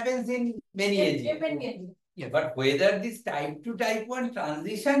 that happens in many AGN. Yeah, but whether this type 2 type 1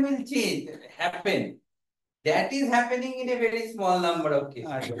 transition will happen, that is happening in a very small number of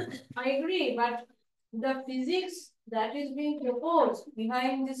cases. I agree, but the physics that is being proposed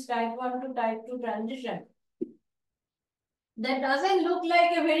behind this type 1 to type 2 transition, that doesn't look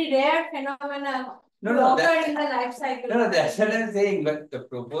like a very rare phenomenon in the life cycle. No, that's what I'm saying, but the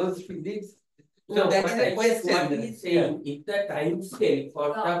proposed physics. So that's the question. What he's saying, if the time scale for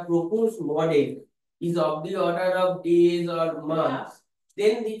the proposed model is of the order of days or months,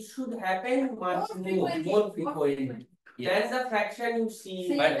 then it should happen much more frequently. That's the fraction you see.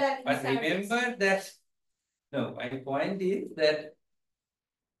 See But, that but in remember that, no, my point is that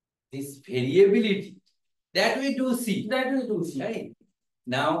this variability, that we do see. That we do see. Right?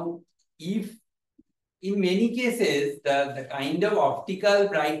 Now, if in many cases, the kind of optical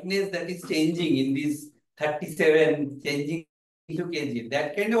brightness that is changing in this 37 changing to kg,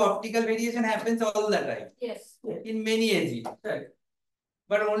 that kind of optical variation happens all the time. Yes. In many AGN. Right.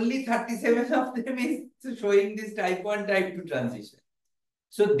 But only 37 of them is showing this type 1, type 2 transition.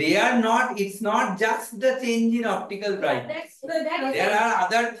 So they are not, it's not just the change in optical brightness. There are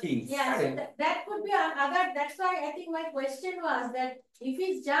other things. Yeah, so that could be another, that's why I think my question was that if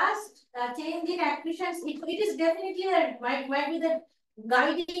it's just a change in accretions, it is definitely might be the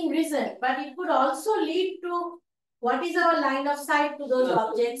guiding reason, but it could also lead to what is our line of sight to those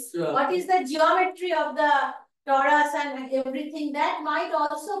objects, what is the geometry of the torus and everything, that might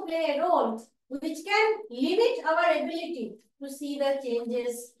also play a role, which can limit our ability to see the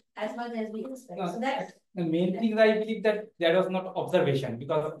changes as much as we expect. So that's the main thing is I believe that there was not observation,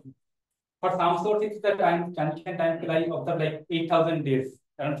 because for some sources the transition time I observed like 8,000 days,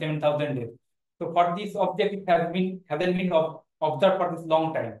 around 7,000 days. So for this object it hasn't been observed for this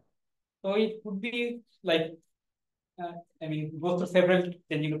long time. So it could be like I mean goes to several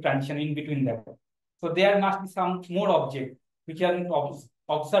changing transition in between that. So there must be some more object which are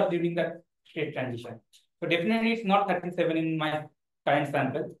observed during that state transition. So definitely it's not 37 in my current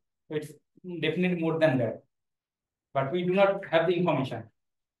sample. So it's definitely more than that. But we do not have the information.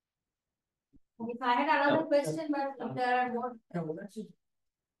 if I had another question, but if there are more.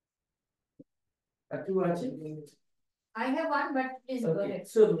 I have one, but please go ahead.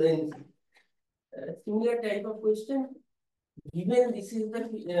 So then, similar type of question. Given this is the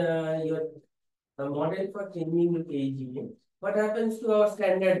your model for changing the AGN, what happens to our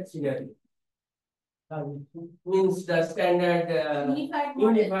standard scenario? Means the standard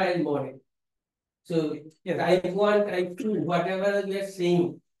unified model. So type 1, type 2, whatever we are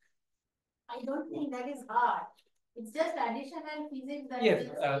saying. I don't think that is hard. It's just additional physics that Yes,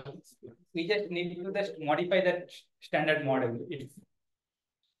 we just need to just modify that standard model.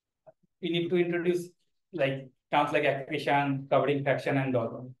 We need to introduce like terms like accretion, covering fraction, and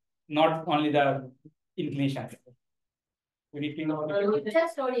all. Not only the inclination. We need to know.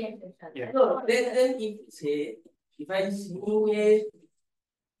 just orientation. Yeah. No, then if I see a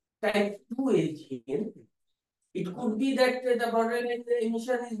type 2 AGN, it could be that the border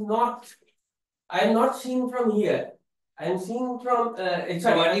emission is not, I am not seeing from here. I am seeing from,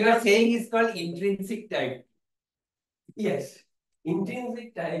 So what you are saying is called intrinsic type. Yes,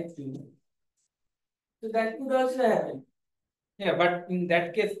 intrinsic type 2. So that could also happen. Yeah, but in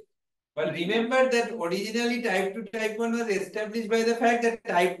that case, well, remember that originally type 2, type 1 was established by the fact that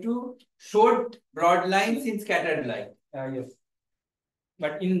type 2 showed broad lines in scattered light. yes.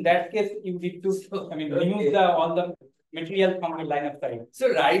 But in that case, you need to, I mean, remove all the material from the line of sight.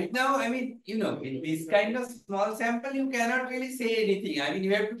 So right now, I mean, you know, in this kind of small sample, you cannot really say anything. I mean,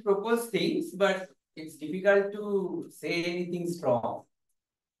 you have to propose things, but it's difficult to say anything strong.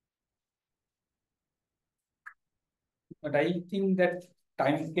 But I think that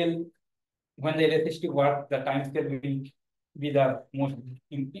time scale, when the electricity works, the time scale will be the most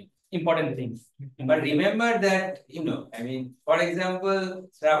important things. But remember that, you know, I mean, for example,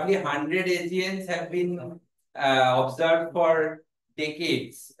 roughly 100 AGNs have been observed for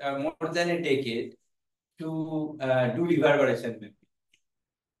decades, more than a decade, to do reverberation mapping.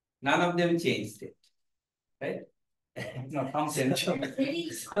 None of them changed it, right? No, some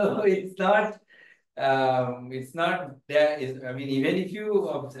change. So it's not there is, I mean, even if you,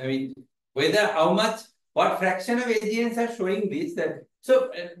 I mean, whether how much, what fraction of AGNs are showing this, that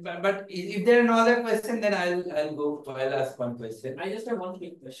so, but if there are no other question, then I'll ask one question. I just have one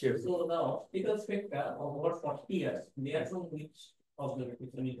quick question. Sure. So the optical spectra of about 40 years, they are from which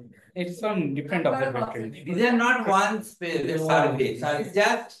observatory? It's from different observatories. These are not one survey. It's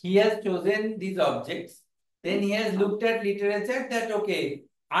just he has chosen these objects. Then he has looked at literature that okay,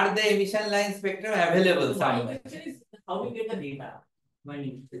 are the emission line spectrum available somewhere? My question is how we get the data. I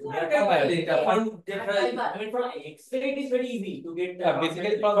mean, from X-ray it is very easy to get the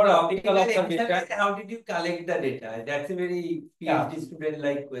basically for optical observation. How did you collect the data? That's a very PhD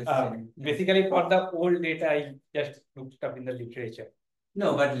student-like question. Basically for the old data, I just looked up in the literature.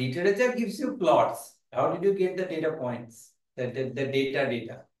 No, but literature gives you plots. How did you get the data points? The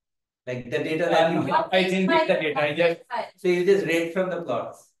data. Like the data that you get. I didn't get the data. So you just read from the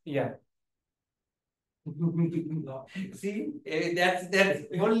plots. Yeah. See, that's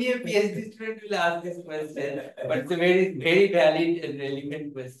only a PhD student will ask this question, but it's a very, very valid and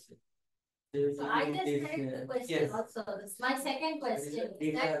relevant question. So I just had the question also. This my second question.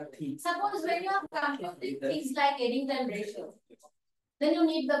 That suppose when you are computing things like Eddington ratio, then you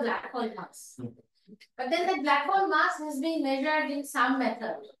need the black hole mass. But then the black hole mass has been measured in some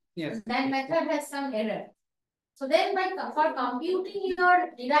method. Yes. That method has some error. So then for computing your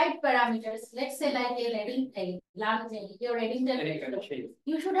derived parameters, let's say like your Eddington ratio,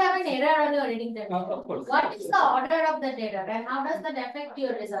 you should have an error on your Eddington ratio. Of course. What is the order of that error and how does that affect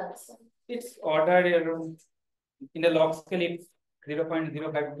your results? It's ordered in the log scale, it's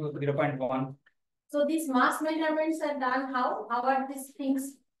 0.05 to 0.1. So these mass measurements are done how? How are these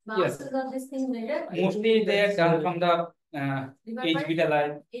things, masses of this thing measured? Mostly they are done from the H beta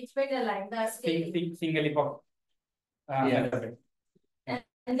line, H-beta line, the scale. single epoch. Yeah.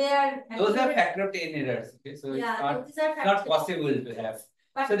 And they are. Those are factor of 10 errors. Okay, so Yeah, it's these are not factor. possible to have.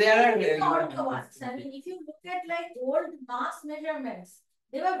 But So there are older ones. I mean, if you look at like old mass measurements,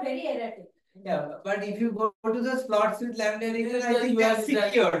 they were very erratic. Yeah, but if you go to those plots with lambda equal, I think that's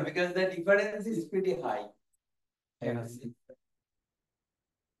secure because the difference is pretty high. Yeah,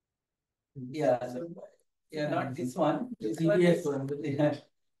 so yeah, not this one. This one. Yeah,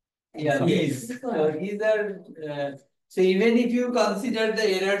 yeah, these. So these are. So even if you consider the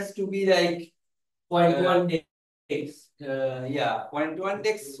errors to be like 0.1 x, yeah, 0.1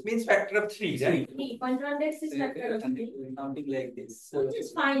 x means factor of 3, right? 0.1 x is factor of 3. Something like this. So Which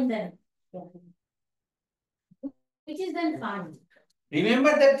is fine then. Which is then fine.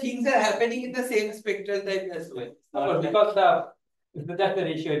 remember that things are happening in the same spectral type as well. Because that's the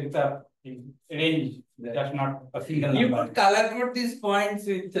ratio, it's a range, that's not a single You number. could color code these points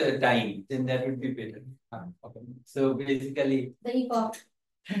with time, then that would be better. Okay. So basically, The epoch.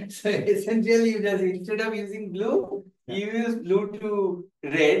 so essentially, you just instead of using blue, you use blue to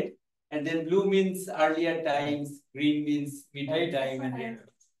red, and then blue means earlier times, green means middle time, and red.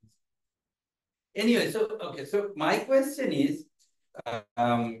 Anyway, so okay, so my question is,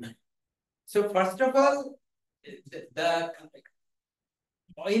 so first of all, the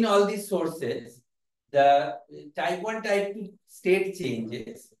in all these sources, the type 1, type 2 state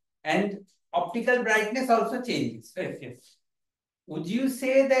changes, and optical brightness also changes. Yes, yes. Would you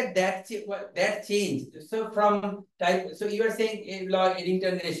say that that changed? So from type, so you are saying log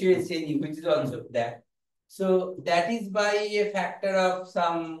Eddington ratio is changing, which is also that. So that is by a factor of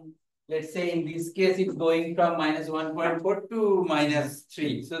some, let's say in this case, it's going from -1.4 to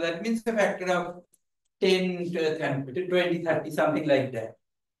 -3. So that means a factor of 10 to 20, 30, something like that.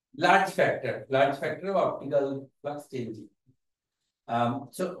 Large factor of optical flux changing.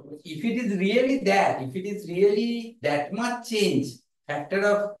 So if it is really that much change, factor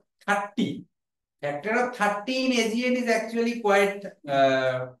of 30 in AGN is actually quite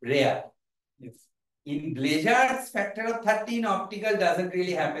rare. Yes. In lasers, factor of 30 in optical doesn't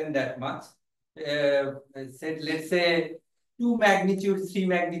really happen that much. Let's say 2 magnitude, 3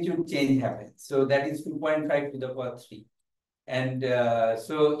 magnitude change happens. So that is 2.5 to the power 3. And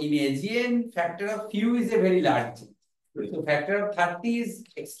so in AGN, factor of few is a very large change. So factor of 30 is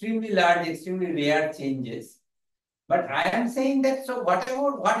extremely large, extremely rare changes. But I am saying that, so what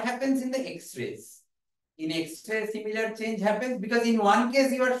about what happens in the X-rays? In X-ray, similar change happens because in one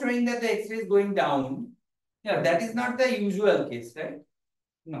case you are showing that the X-ray is going down. Yeah, that is not the usual case, right?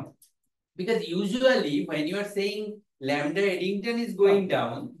 No. Because usually when you are saying lambda Eddington is going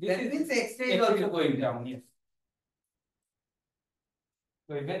down, that means X-ray is also going down. Yes.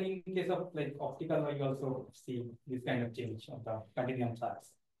 So even in case of like optical, you also see this kind of change of the continuum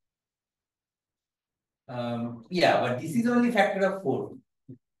charts. Yeah, but this is only factor of 4.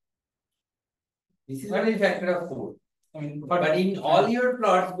 This is only factor of 4. I mean, but in all your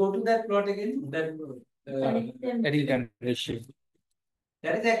plots, go to that plot again. That Eddington ratio.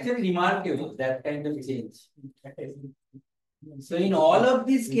 That is actually remarkable, that kind of change. So in all of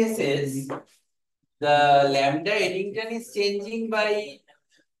these cases, the lambda Eddington is changing by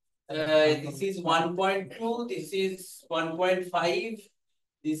this is 1.2, this is 1.5,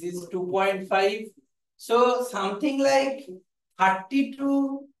 this is 2.5. So something like 30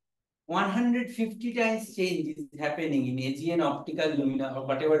 to 150 times change is happening in AGN optical lumina or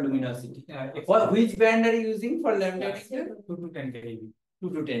whatever luminosity. Which band are you using for lambda Eddington? 2 to 10 kV. 2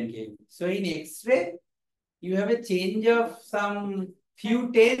 to 10 kV. So in X-ray, you have a change of some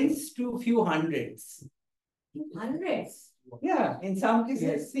few tens to few hundreds. Hundreds? Yeah, in some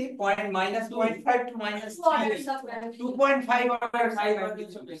cases, see, -0.5 to -3. 2.5 or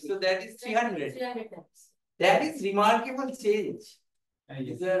 5. So that is 300. 300 times. That is remarkable change.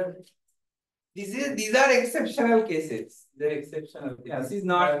 These are exceptional cases. They're exceptional. This is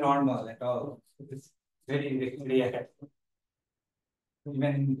not normal at all. It's very rare.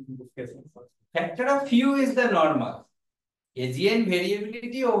 even in this case. Factor of few is the normal. AGN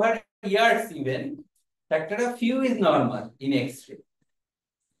variability over years even. Factor of few is normal in X-ray.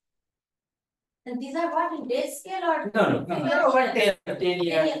 And these are what in day scale or? No, over 10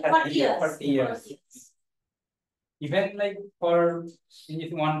 years, 40 years. 40 years. Even like for in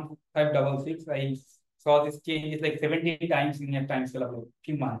this 1566, I saw this change is like 70 times in a time scale of like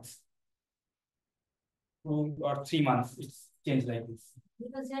few months. 2 or 3 months, it's changed like this.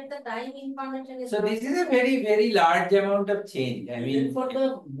 Because at the time information is. So this is a very, very large amount of change. I mean, For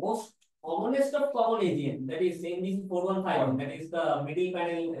the most commonest of common AGN, that is in this 415, that is the middle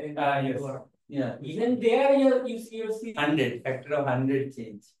panel. In the Yes. door. yeah, Even there you see 100, factor of 100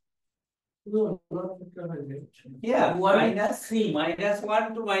 change. No, not factor of 100. Yeah, One minus 3, minus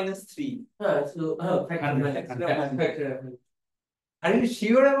 1 to minus 3. Factor. Are you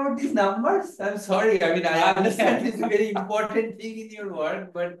sure about these numbers? I'm sorry. I mean, I understand this is a very important thing in your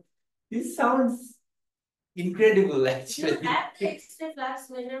work, but this sounds incredible You actually. have the X-ray flux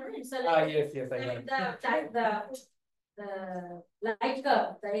measurement, so Yes, I got the light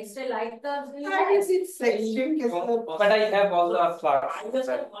curve, the X-ray light curve. I guess it's extreme case of- But I have all the flux. I just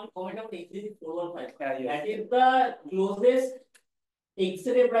have one comment on X-ray 415. Yes. That is the closest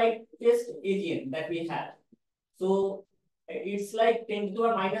X-ray brightest AGN that we have. So it's like 10 to the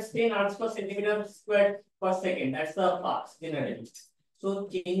power minus 10 arcs per centimeter squared per second. That's the flux generally. So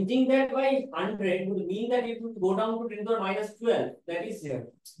changing that by 100 would mean that it would go down to 10 to the power minus 12. That is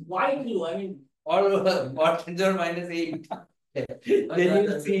quite low. I mean, or 10 or minus 8. Then you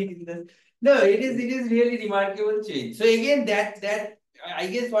will see it in the. No, it is really remarkable change. So again, that I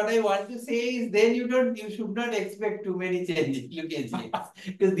guess what I want to say is then you should not expect too many changes. You can see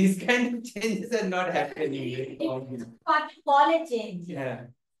because these kind of changes are not happening very often. Call a change. Yeah.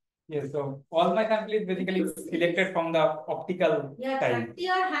 Yes, so all my sample is basically selected from the optical Yeah, time. 30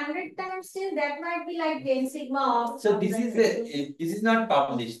 or 100 times still that might be like 10 sigma of. So this is not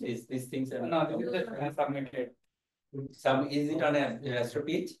published. These things are No, this is just submitted. Is it on a Astro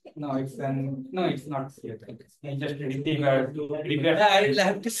page? No, it's not yet. I just received a request. I will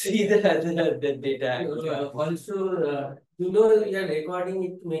have to see the data. Also, you're recording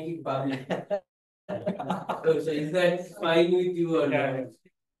it to make it public. So is that fine with you or not?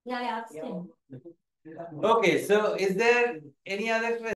 Yeah, ask him. Okay, so is there any other question?